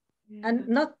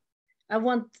and I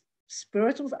want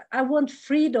spiritual, I want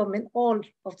freedom in all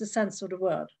of the sense of the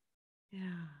word.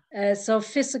 Yeah. So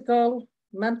physical,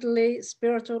 mentally,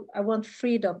 spiritual, I want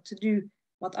freedom to do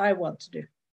what I want to do.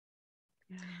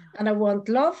 Yeah. And I want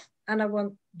love and I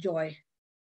want joy.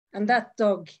 And that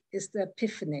dog is the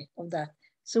epiphany of that.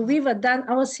 So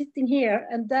I was sitting here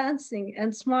and dancing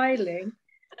and smiling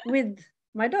with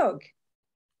my dog.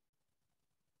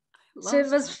 So it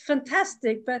was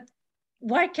fantastic, but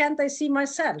why can't I see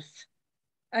myself?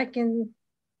 I'm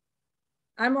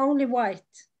only white.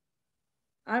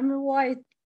 I'm a white,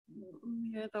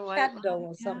 you're the white shadow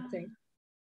or something.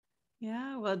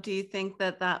 Yeah, well, do you think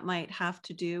that might have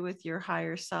to do with your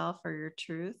higher self or your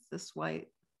truth, this white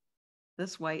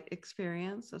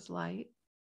experience, this light?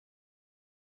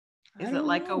 Is it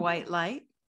like a white light?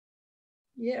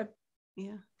 Yeah.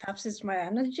 Yeah. Perhaps it's my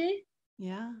energy.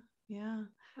 Yeah. Yeah.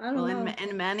 I don't know.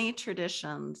 In many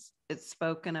traditions, it's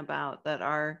spoken about that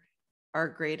our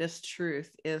greatest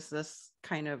truth is this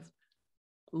kind of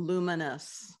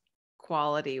luminous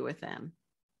quality within,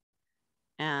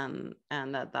 and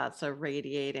that's a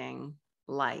radiating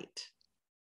light.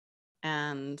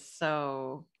 And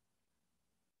so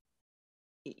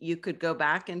you could go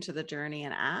back into the journey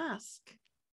and ask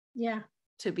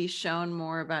to be shown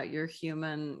more about your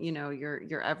human,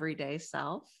 your everyday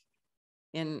self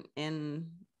in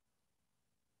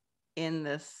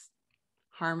this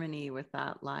harmony with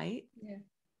that light.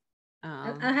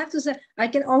 I have to say, I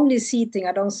can only see things.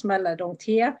 I don't smell, I don't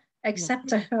hear,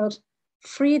 except I heard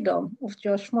Freedom of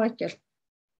George Michael.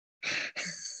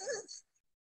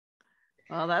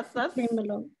 Well, that's came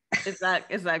along. Is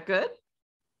that good?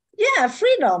 Yeah,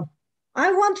 freedom. I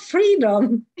want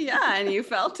freedom. Yeah, and you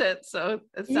felt it, so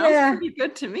it sounds pretty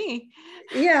good to me.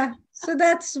 Yeah, so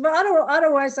that's, but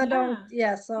otherwise I don't.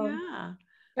 Yeah, so yeah.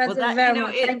 That's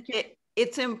well,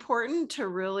 it's important to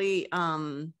really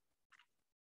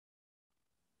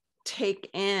take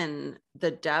in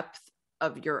the depth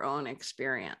of your own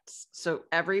experience. So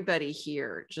everybody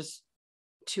here, just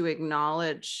to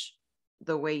acknowledge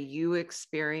the way you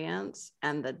experience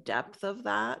and the depth of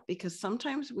that, because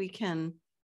sometimes we can,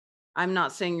 I'm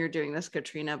not saying you're doing this,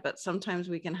 Katrina, but sometimes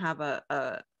we can have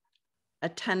a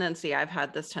tendency, I've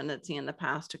had this tendency in the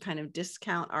past, to kind of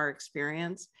discount our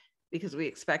experience because we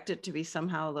expect it to be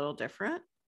somehow a little different.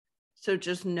 So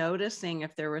just noticing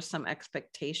if there was some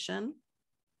expectation,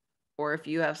 or if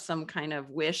you have some kind of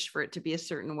wish for it to be a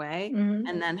certain way,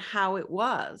 and then how it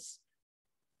was,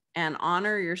 and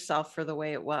honor yourself for the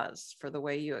way it was, for the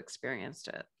way you experienced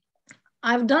it.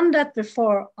 I've done that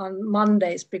before on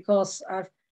Mondays because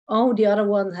the other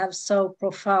ones have so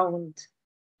profound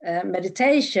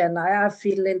meditation. I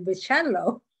feel a little bit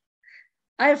shallow.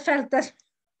 I felt that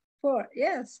before,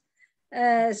 yes.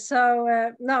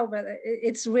 No, but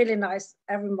it's really nice.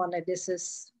 Every Monday, this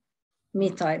is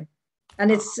me time. And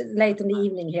it's late in the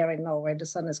evening here in Norway. The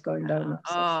sun is going down.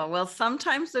 Well,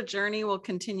 sometimes the journey will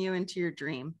continue into your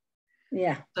dream.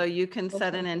 Yeah. So you can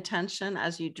set an intention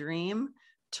as you dream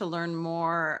to learn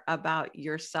more about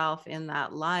yourself in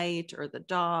that light, or the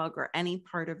dog, or any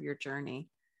part of your journey.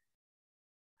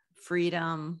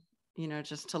 Freedom,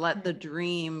 just to let the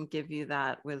dream give you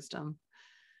that wisdom.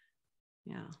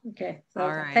 Yeah. Okay. So all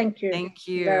right. Thank you. Thank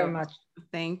you very much.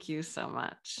 Thank you so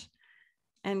much.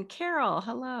 And Carol,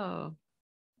 hello.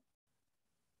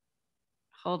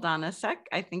 Hold on a sec.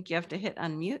 I think you have to hit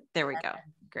unmute. There we go.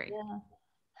 Great. Yeah.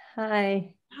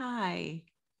 Hi. Hi.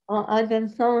 Well, I've been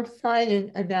so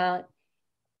excited about,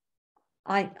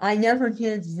 I never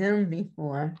did Zoom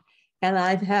before, and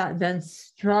I've been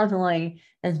struggling,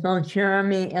 as both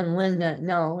Jeremy and Linda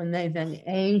know, and they've been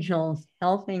angels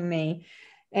helping me.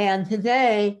 And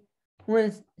today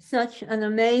was such an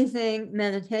amazing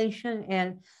meditation,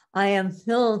 and I am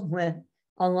filled with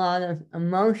a lot of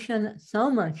emotion, so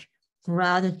much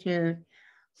gratitude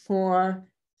for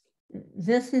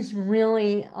this is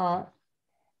really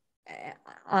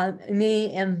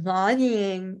me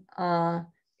embodying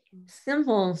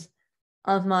symbols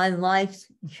of my life's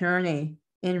journey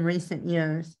in recent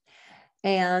years.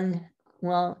 And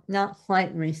well, not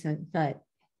quite recent, but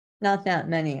not that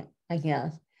many, I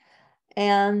guess.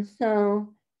 And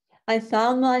so I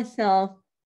found myself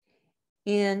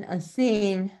in a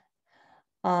scene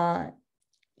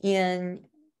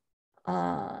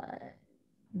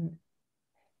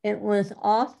it was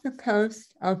off the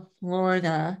coast of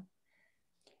Florida.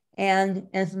 And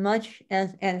as much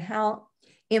as, and how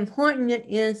important it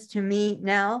is to me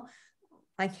now,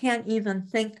 I can't even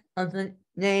think of the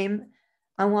name.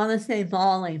 I want to say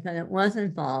Bali, but it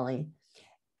wasn't Bali.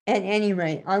 At any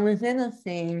rate, I was in a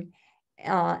scene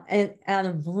at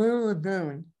a blue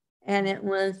lagoon, and it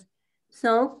was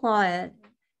so quiet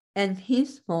and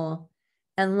peaceful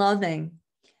and loving.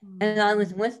 And I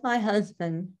was with my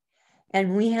husband,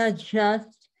 and we had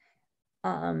just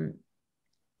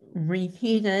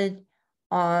repeated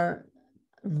our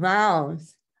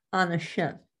vows on a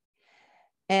ship.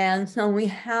 And so we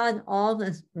had all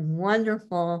this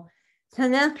wonderful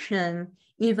connection,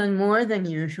 even more than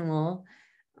usual,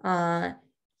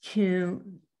 to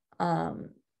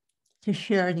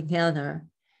share together.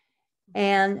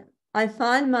 And I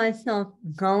find myself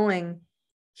going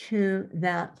to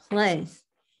that place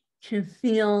to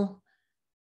feel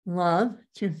love,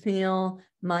 to feel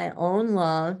my own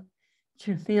love,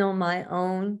 to feel my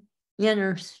own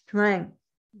inner strength.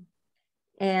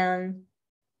 And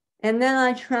then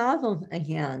I traveled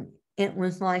again. It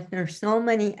was like there's so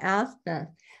many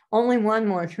aspects, only one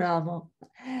more travel.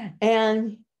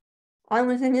 And I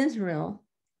was in Israel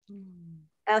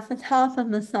at the top of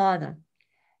Masada.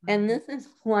 And this is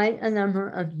quite a number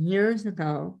of years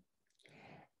ago.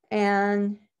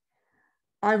 And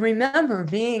I remember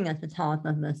being at the top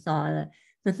of Masada,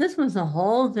 but this was a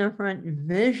whole different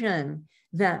vision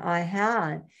that I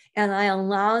had. And I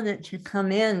allowed it to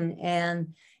come in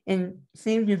and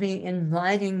seemed to be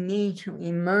inviting me to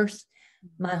immerse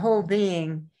my whole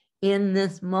being in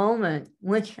this moment,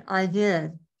 which I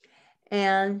did.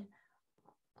 And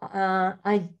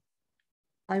I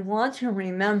want to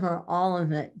remember all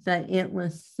of it, that it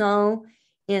was so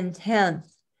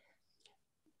intense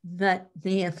that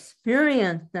the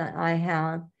experience that I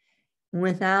have,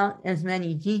 without as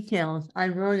many details, I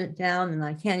wrote it down and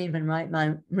I can't even read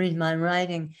my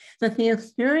writing, but the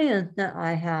experience that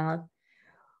I have,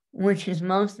 which is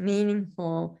most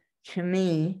meaningful to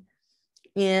me,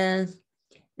 is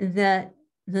that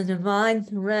the divine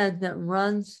thread that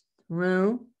runs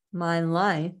through my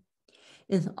life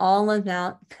is all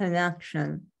about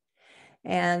connection.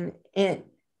 And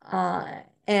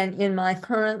and in my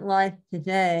current life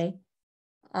today,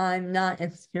 I'm not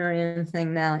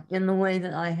experiencing that in the way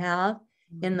that I have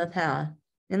in the past.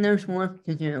 And there's work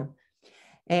to do.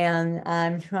 And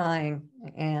I'm trying,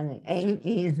 and it ain't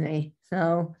easy.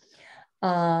 So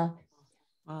wow.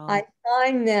 I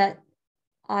find that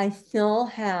I've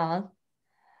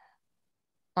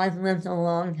lived a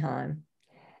long time.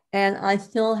 And I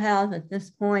still have, at this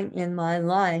point in my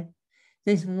life,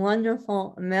 these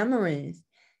wonderful memories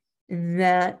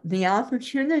that the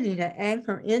opportunity to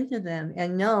anchor into them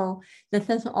and know that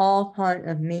that's all part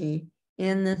of me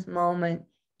in this moment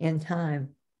in time.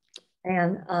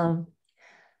 And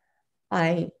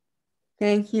I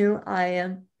thank you. I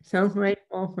am so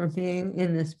grateful for being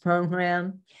in this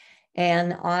program.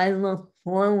 And I look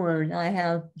forward. I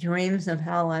have dreams of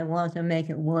how I want to make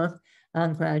it work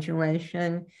on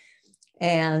graduation.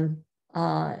 And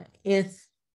it's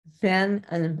been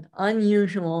an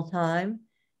unusual time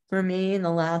for me in the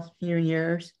last few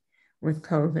years with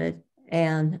COVID.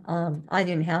 And I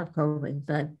didn't have COVID,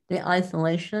 but the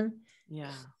isolation.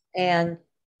 Yeah. And,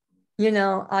 you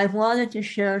know, I've wanted to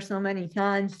share so many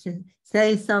times to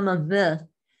say some of this.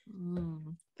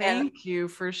 Thank you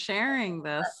for sharing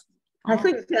this. I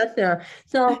couldn't get there.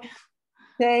 So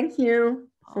thank you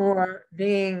for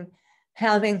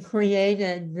having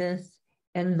created this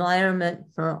environment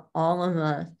for all of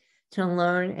us to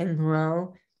learn and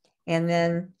grow, and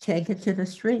then take it to the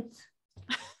streets.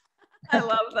 I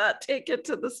love that. Take it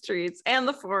to the streets and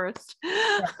the forest.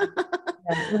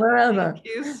 Wherever. Thank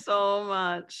you so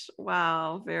much.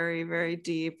 Wow. Very, very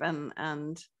deep.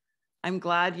 And I'm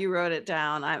glad you wrote it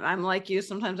down. I'm like you.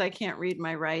 Sometimes I can't read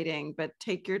my writing, but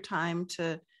take your time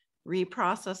to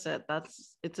reprocess it.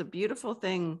 It's a beautiful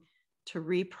thing to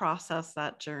reprocess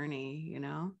that journey, you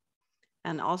know,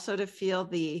 and also to feel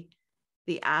the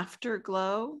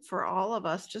afterglow for all of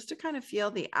us, just to kind of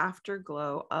feel the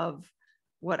afterglow of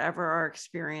whatever our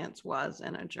experience was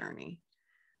in a journey.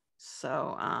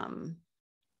 So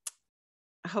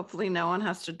hopefully no one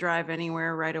has to drive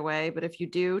anywhere right away, but if you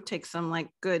do, take some like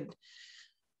good,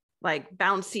 like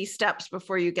bouncy steps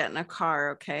before you get in a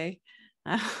car. Okay.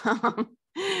 All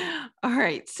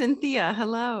right, Cynthia,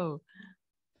 hello.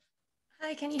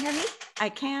 Hi, can you hear me? I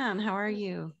can. How are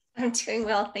you? I'm doing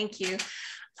well, thank you.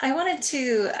 I wanted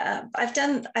to, I've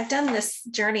done this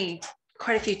journey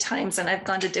quite a few times, and I've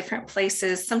gone to different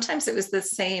places. Sometimes it was the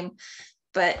same,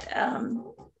 but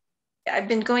I've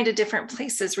been going to different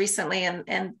places recently,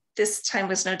 and this time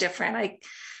was no different.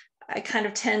 I kind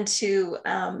of tend to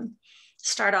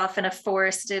start off in a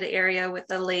forested area with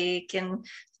a lake and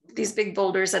these big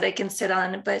boulders that I can sit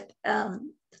on, but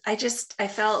I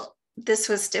felt this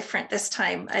was different this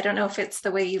time. I don't know if it's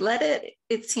the way you led it.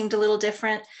 It seemed a little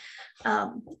different.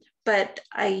 But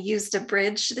I used a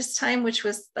bridge this time, which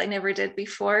I never did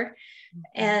before.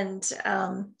 And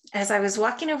as I was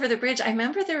walking over the bridge, I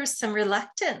remember there was some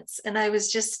reluctance, and I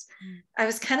was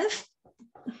kind of,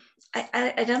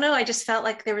 I don't know. I just felt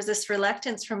like there was this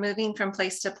reluctance from moving from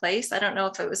place to place. I don't know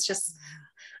if it was just,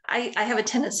 I have a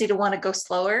tendency to want to go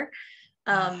slower.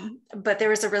 But there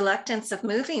was a reluctance of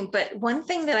moving. But one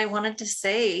thing that I wanted to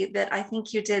say that I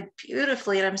think you did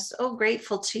beautifully, and I'm so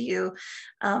grateful to you.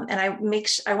 And I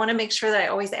want to make sure that I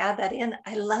always add that in.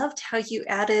 I loved how you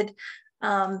added,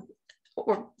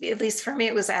 or at least for me,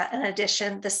 it was an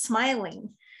addition, the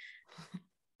smiling.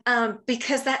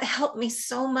 Because that helped me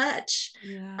so much.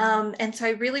 Yeah. And so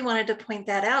I really wanted to point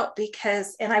that out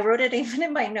and I wrote it even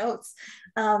in my notes,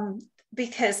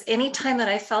 because anytime that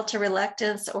I felt a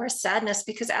reluctance or a sadness,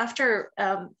 because after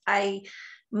I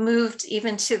moved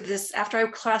even to this, after I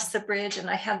crossed the bridge and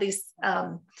I had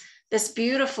this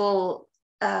beautiful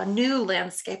new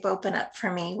landscape open up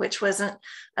for me, which wasn't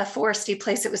a foresty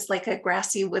place. It was like a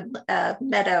grassy wood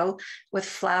meadow with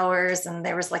flowers, and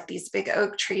there was like these big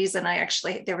oak trees. And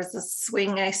there was a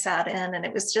swing I sat in, and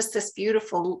it was just this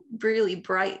beautiful, really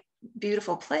bright,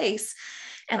 beautiful place.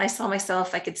 And I saw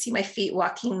myself, I could see my feet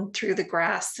walking through the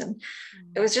grass, and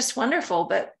it was just wonderful.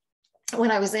 But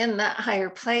when I was in that higher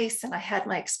place and I had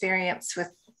my experience with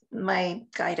my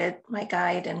guide,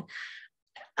 and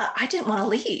I didn't want to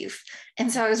leave. And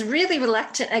so I was really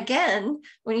reluctant again,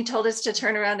 when you told us to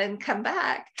turn around and come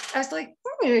back. I was like,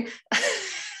 I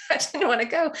didn't want to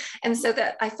go. And so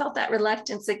that I felt that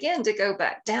reluctance again to go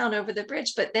back down over the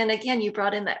bridge. But then again, you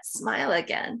brought in that smile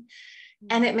again,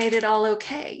 and it made it all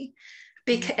okay.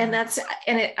 I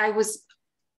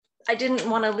didn't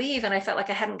want to leave, and I felt like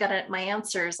I hadn't got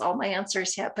all my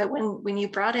answers yet. But when you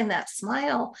brought in that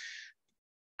smile,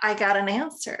 I got an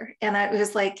answer, and it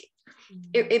was like,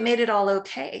 it made it all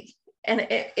okay. And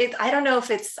I don't know if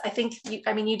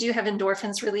you do have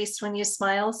endorphins released when you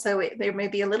smile. So there may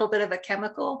be a little bit of a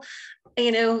chemical,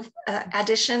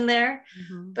 addition there,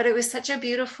 but it was such a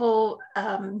beautiful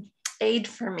aid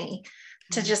for me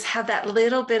to just have that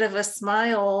little bit of a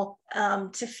smile,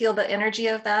 to feel the energy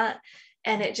of that.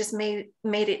 And it just made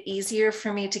it easier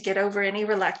for me to get over and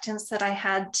I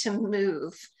had to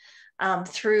move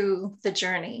through the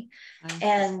journey.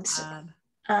 And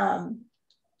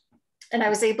I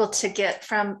was able to get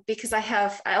because I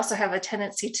also have a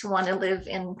tendency to want to live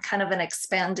in kind of an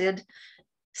expanded,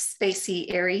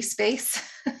 spacey, airy space.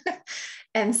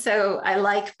 And so I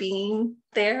like being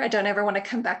there. I don't ever want to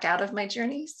come back out of my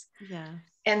journeys. Yeah.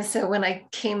 And so when I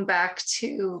came back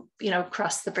to,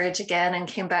 cross the bridge again and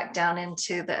came back down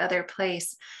into the other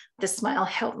place, the smile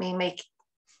helped me make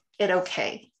it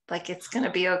okay. Like, it's going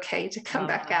to be okay to come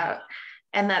back out.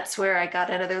 And that's where I got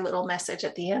another little message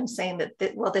at the end saying that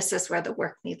this is where the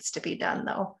work needs to be done,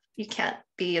 though. You can't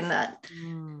be in that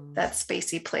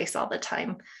spacey place all the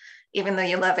time, even though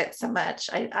you love it so much.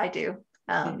 I do.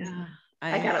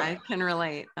 I can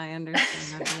relate. I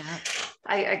understand that.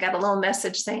 Yeah. I got a little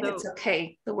message saying it's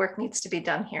okay. The work needs to be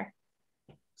done here.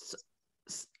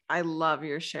 I love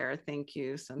your share. Thank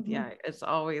you, Cynthia. It's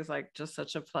always like just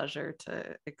such a pleasure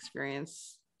to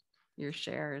experience your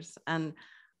shares. And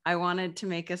I wanted to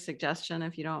make a suggestion,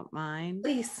 if you don't mind.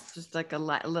 Please. Just like a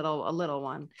little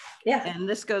one. Yeah. And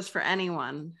this goes for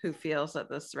anyone who feels that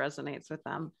this resonates with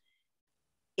them.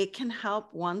 It can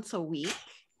help once a week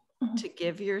to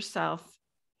give yourself,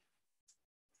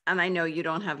 and I know you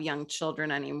don't have young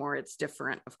children anymore. It's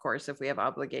different, of course, if we have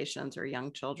obligations or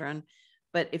young children.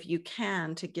 But if you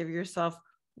can, to give yourself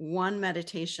one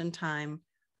meditation time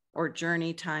or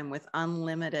journey time with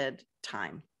unlimited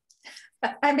time.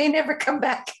 I may never come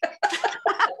back.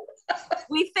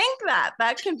 We think that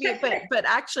can be, but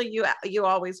actually you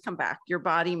always come back. Your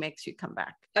body makes you come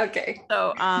back. Okay.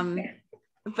 So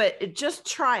but just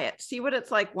try it. See what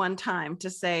it's like one time to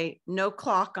say, no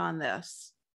clock on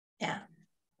this. Yeah.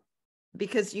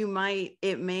 Because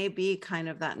it may be kind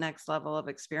of that next level of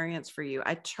experience for you.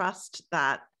 I trust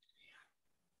that.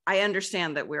 I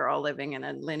understand that we're all living in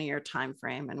a linear time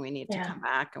frame, and we need to come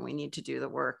back and we need to do the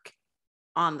work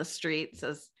on the streets,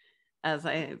 as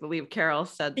I believe Carol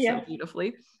said so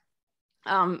beautifully.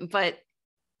 But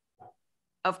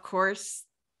of course,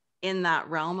 in that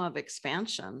realm of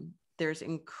expansion, there's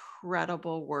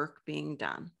incredible work being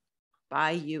done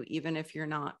by you, even if you're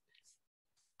not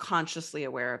consciously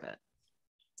aware of it.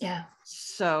 Yeah.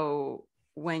 So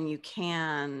when you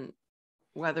can,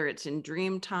 whether it's in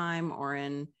dream time or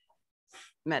in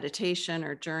meditation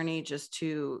or journey, just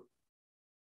to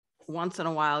once in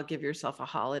a while give yourself a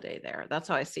holiday there. That's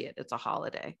how I see it. It's a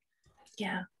holiday.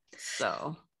 Yeah.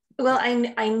 So, well,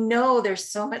 I know there's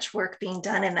so much work being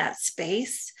done in that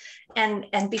space. And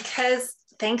because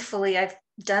thankfully I've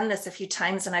done this a few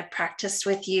times and I've practiced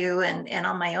with you and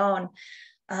on my own,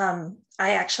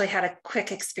 I actually had a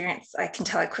quick experience. I can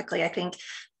tell it quickly. I think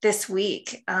this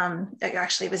week,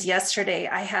 actually it was yesterday,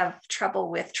 I have trouble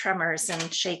with tremors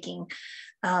and shaking.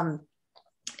 And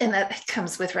that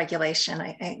comes with regulation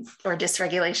or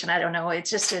dysregulation. I don't know. It's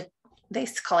just they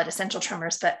call it essential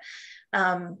tremors, but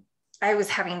I was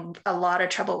having a lot of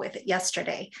trouble with it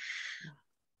yesterday.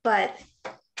 But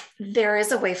there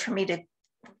is a way for me to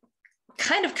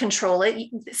kind of control it.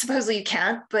 Supposedly you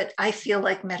can't, but I feel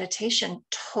like meditation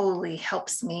totally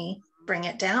helps me bring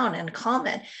it down and calm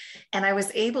it. And I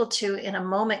was able to, in a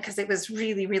moment, because it was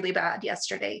really, really bad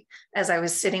yesterday, as I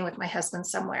was sitting with my husband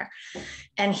somewhere,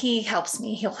 and he helps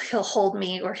me. He'll hold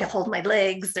me, or he'll hold my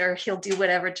legs, or he'll do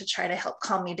whatever to try to help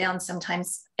calm me down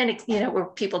sometimes. And it, where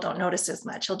people don't notice as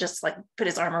much, he'll just like put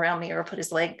his arm around me or put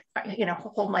his leg,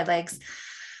 hold my legs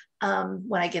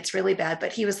when it gets really bad.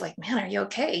 But he was like, man, are you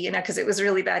okay? Because it was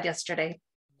really bad yesterday.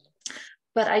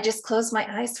 But I just closed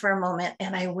my eyes for a moment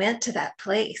and I went to that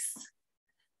place.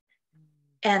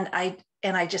 And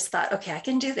I just thought, okay, I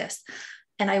can do this.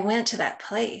 And I went to that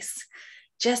place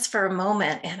just for a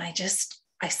moment. And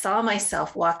I saw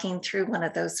myself walking through one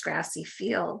of those grassy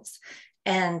fields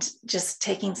and just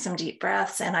taking some deep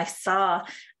breaths. And I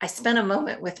spent a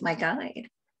moment with my guide,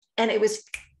 and it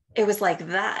was like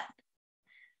that.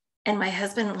 And my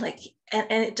husband,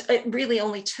 it really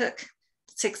only took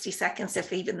 60 seconds,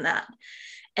 if even that.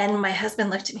 And my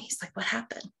husband looked at me, he's like, what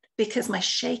happened? Because my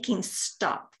shaking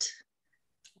stopped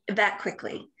that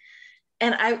quickly.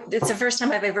 And it's the first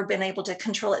time I've ever been able to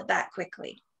control it that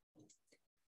quickly.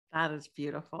 That is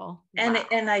beautiful. And Wow.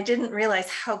 and I didn't realize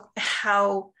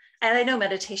how, and I know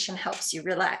meditation helps you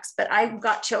relax, but I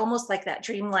got to almost like that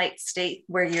dreamlike state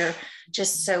where you're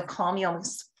just so calm, you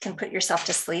almost can put yourself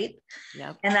to sleep.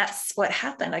 Yep. And that's what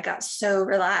happened. I got so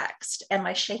relaxed and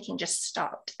my shaking just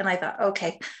stopped. And I thought,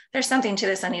 okay, there's something to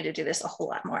this. I need to do this a whole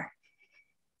lot more.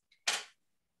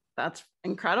 That's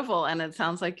incredible. And it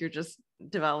sounds like you're just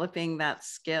developing that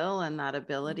skill and that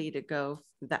ability to go,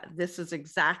 that this is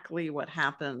exactly what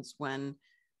happens when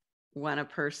a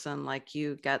person like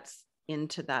you gets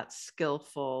into that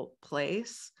skillful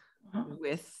place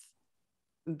with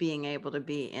being able to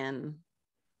be in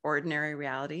ordinary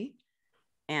reality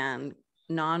and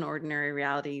non-ordinary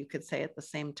reality, you could say, at the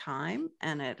same time,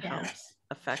 and it helps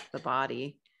affect the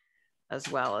body as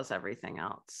well as everything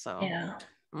else. So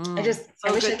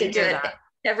I wish I could do it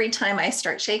every time I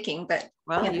start shaking, but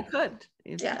you could.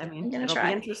 I mean, it'll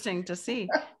be interesting to see.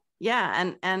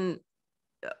 Yeah. And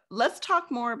let's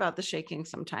talk more about the shaking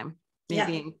sometime,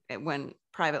 maybe when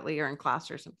privately or in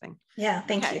class or something. Yeah.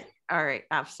 Thank you. All right.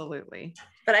 Absolutely.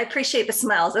 But I appreciate the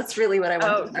smiles. That's really what I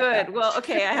want. Oh, good. Well,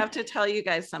 okay. I have to tell you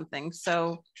guys something.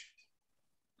 So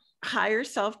higher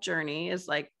self journey is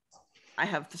like, I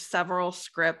have several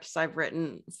scripts I've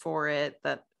written for it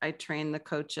that I train the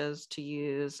coaches to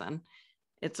use. And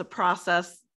it's a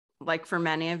process, like for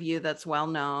many of you, that's well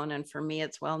known. And for me,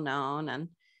 it's well known.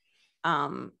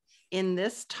 And in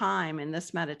this time, in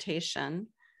this meditation,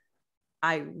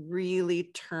 I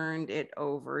really turned it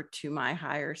over to my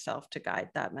higher self to guide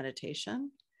that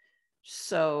meditation.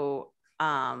 So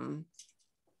when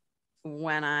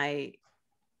I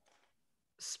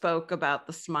spoke about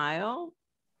the smile,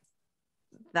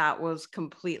 that was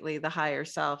completely the higher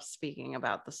self speaking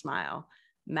about the smile.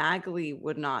 Magali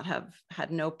would not have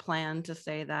had no plan to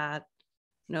say that,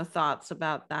 no thoughts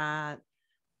about that.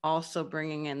 Also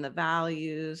bringing in the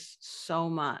values, so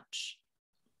much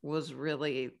was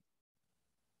really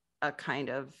a kind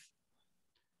of,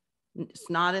 it's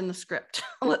not in the script,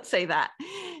 let's say that.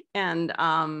 And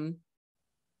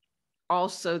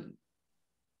also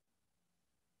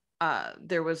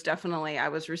there was definitely, I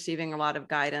was receiving a lot of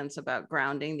guidance about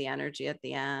grounding the energy at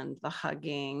the end, the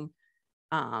hugging,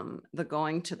 the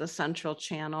going to the central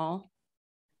channel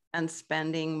and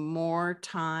spending more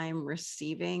time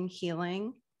receiving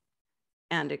healing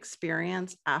and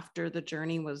experience after the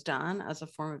journey was done as a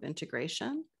form of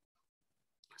integration.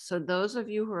 So those of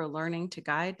you who are learning to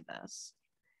guide this,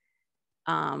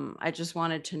 I just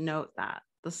wanted to note that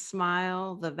the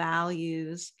smile, the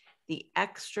values, the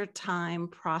extra time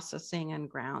processing and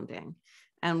grounding,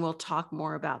 and we'll talk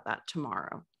more about that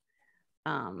tomorrow.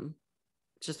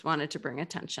 Just wanted to bring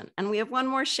attention. And we have one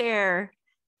more share,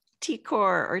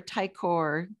 Tikor or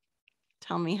Tikor.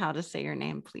 Tell me how to say your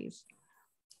name, please.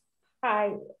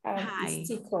 Hi, Hi.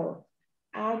 It's Tikor.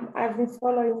 I've been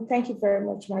following, thank you very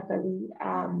much, Magali.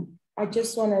 I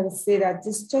just wanted to say that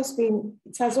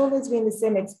it has always been the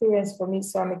same experience for me.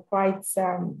 So I'm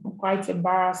quite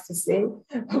embarrassed to say,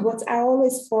 but I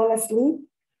always fall asleep.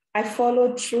 I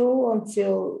followed through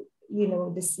until,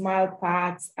 the smile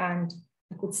part, and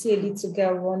I could see a little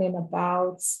girl running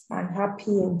about and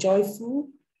happy and joyful.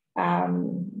 But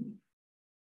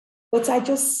I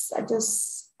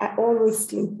always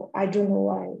sleep. I don't know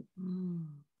why.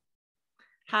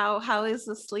 How is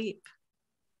the sleep?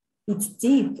 It's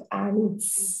deep and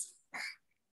it's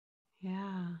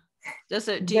yeah.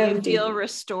 Do you feel deep.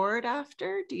 Restored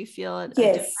after? Do you feel it?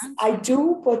 Yes, I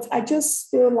do, but I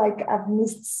just feel like I've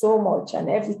missed so much and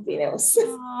everything else.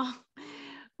 Oh,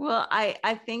 well,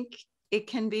 I think it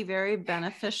can be very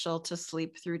beneficial to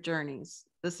sleep through journeys.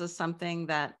 This is something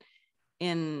that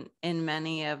in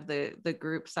many of the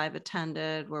groups I've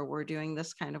attended where we're doing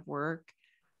this kind of work,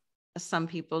 some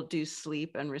people do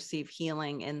sleep and receive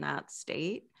healing in that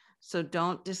state. So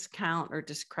don't discount or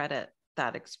discredit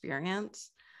that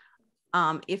experience.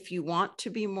 If you want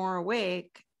to be more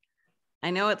awake,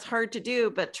 I know it's hard to do,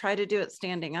 but try to do it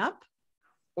standing up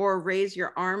or raise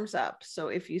your arms up. So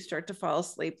if you start to fall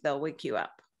asleep, they'll wake you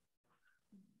up.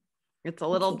 It's a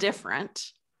little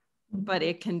different, but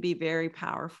it can be very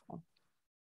powerful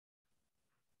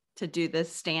to do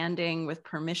this standing with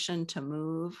permission to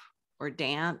move or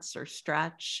dance or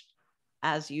stretch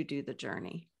as you do the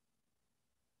journey.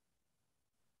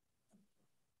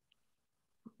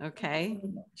 Okay.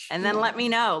 And then let me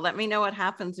know what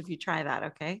happens if you try that.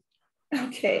 Okay.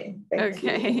 Okay.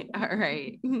 Okay. All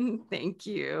right. Thank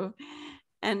you.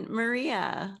 And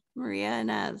Maria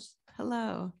Inez.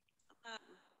 Hello.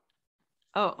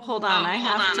 Oh, hold on.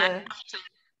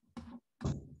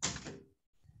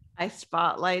 I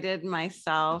spotlighted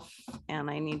myself and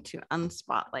I need to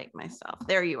unspotlight myself.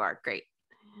 There you are. Great.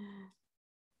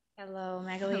 Hello,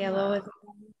 Magali. Hello.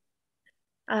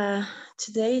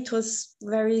 Today it was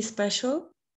very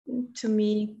special to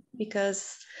me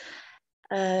because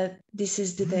this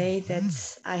is the day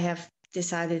that I have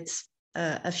decided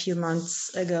a few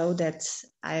months ago that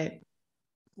I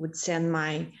would send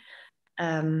my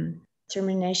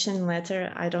termination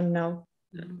letter. I don't know,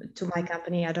 to my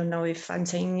company. I don't know if I'm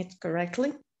saying it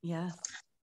correctly. Yes.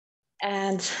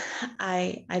 And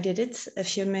I did it a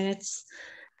few minutes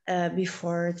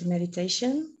before the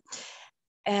meditation.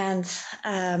 And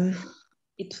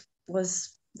it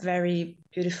was very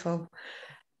beautiful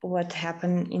what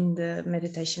happened in the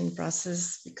meditation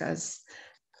process, because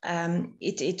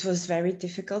it was very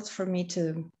difficult for me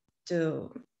to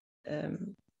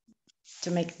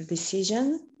make the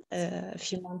decision a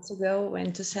few months ago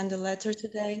when to send a letter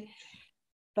today.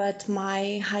 But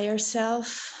my higher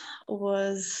self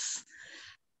was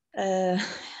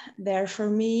there for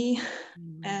me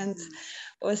and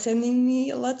was sending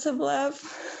me lots of love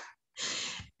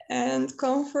and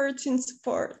comfort and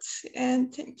support.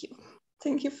 And thank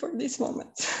you for this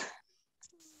moment.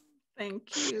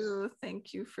 Thank you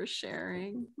for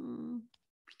sharing.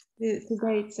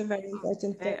 Today it's a very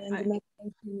important day, and the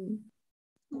meditation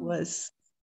was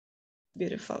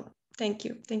beautiful. Thank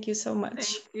you so much.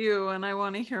 Thank you, and I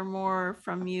want to hear more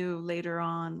from you later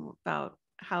on about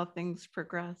how things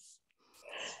progress.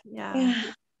 Yeah.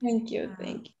 Thank you.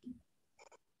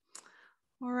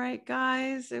 All right,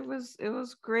 guys, it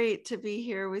was great to be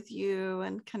here with you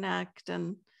and connect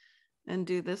and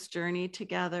do this journey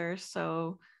together.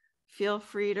 So feel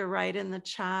free to write in the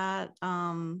chat.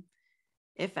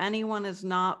 If anyone is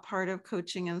not part of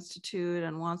Coaching Institute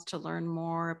and wants to learn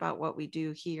more about what we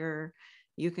do here,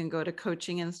 you can go to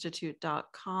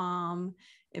coachinginstitute.com.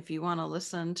 If you want to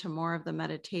listen to more of the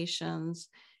meditations,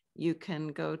 you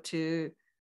can go to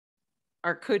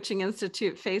our Coaching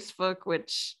Institute Facebook,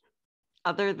 which,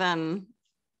 other than,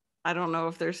 I don't know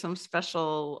if there's some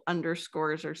special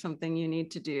underscores or something you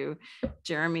need to do,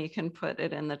 Jeremy can put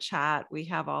it in the chat. We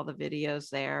have all the videos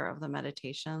there of the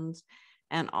meditations.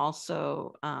 and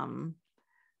also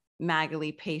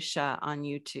Magali Pesha on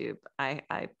YouTube.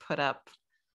 I put up,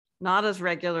 not as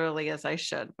regularly as I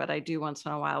should, but I do once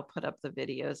in a while put up the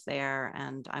videos there,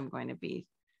 and I'm going to be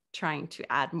trying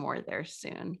to add more there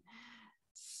soon.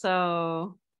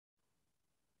 So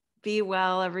be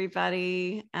well,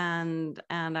 everybody. And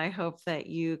I hope that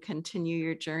you continue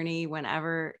your journey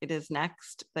whenever it is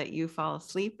next that you fall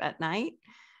asleep at night.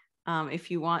 If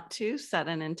you want to, set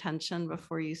an intention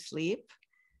before you sleep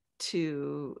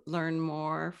to learn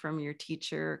more from your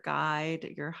teacher,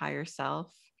 guide, your higher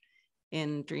self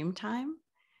in dream time,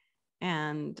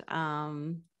 and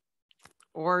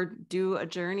or do a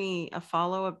journey, a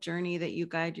follow-up journey that you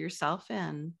guide yourself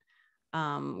in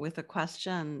with a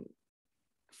question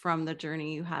from the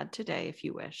journey you had today, if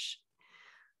you wish.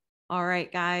 All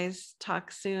right, guys,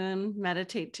 talk soon.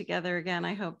 Meditate together again,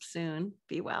 I hope soon.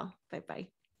 Be well. Bye-bye.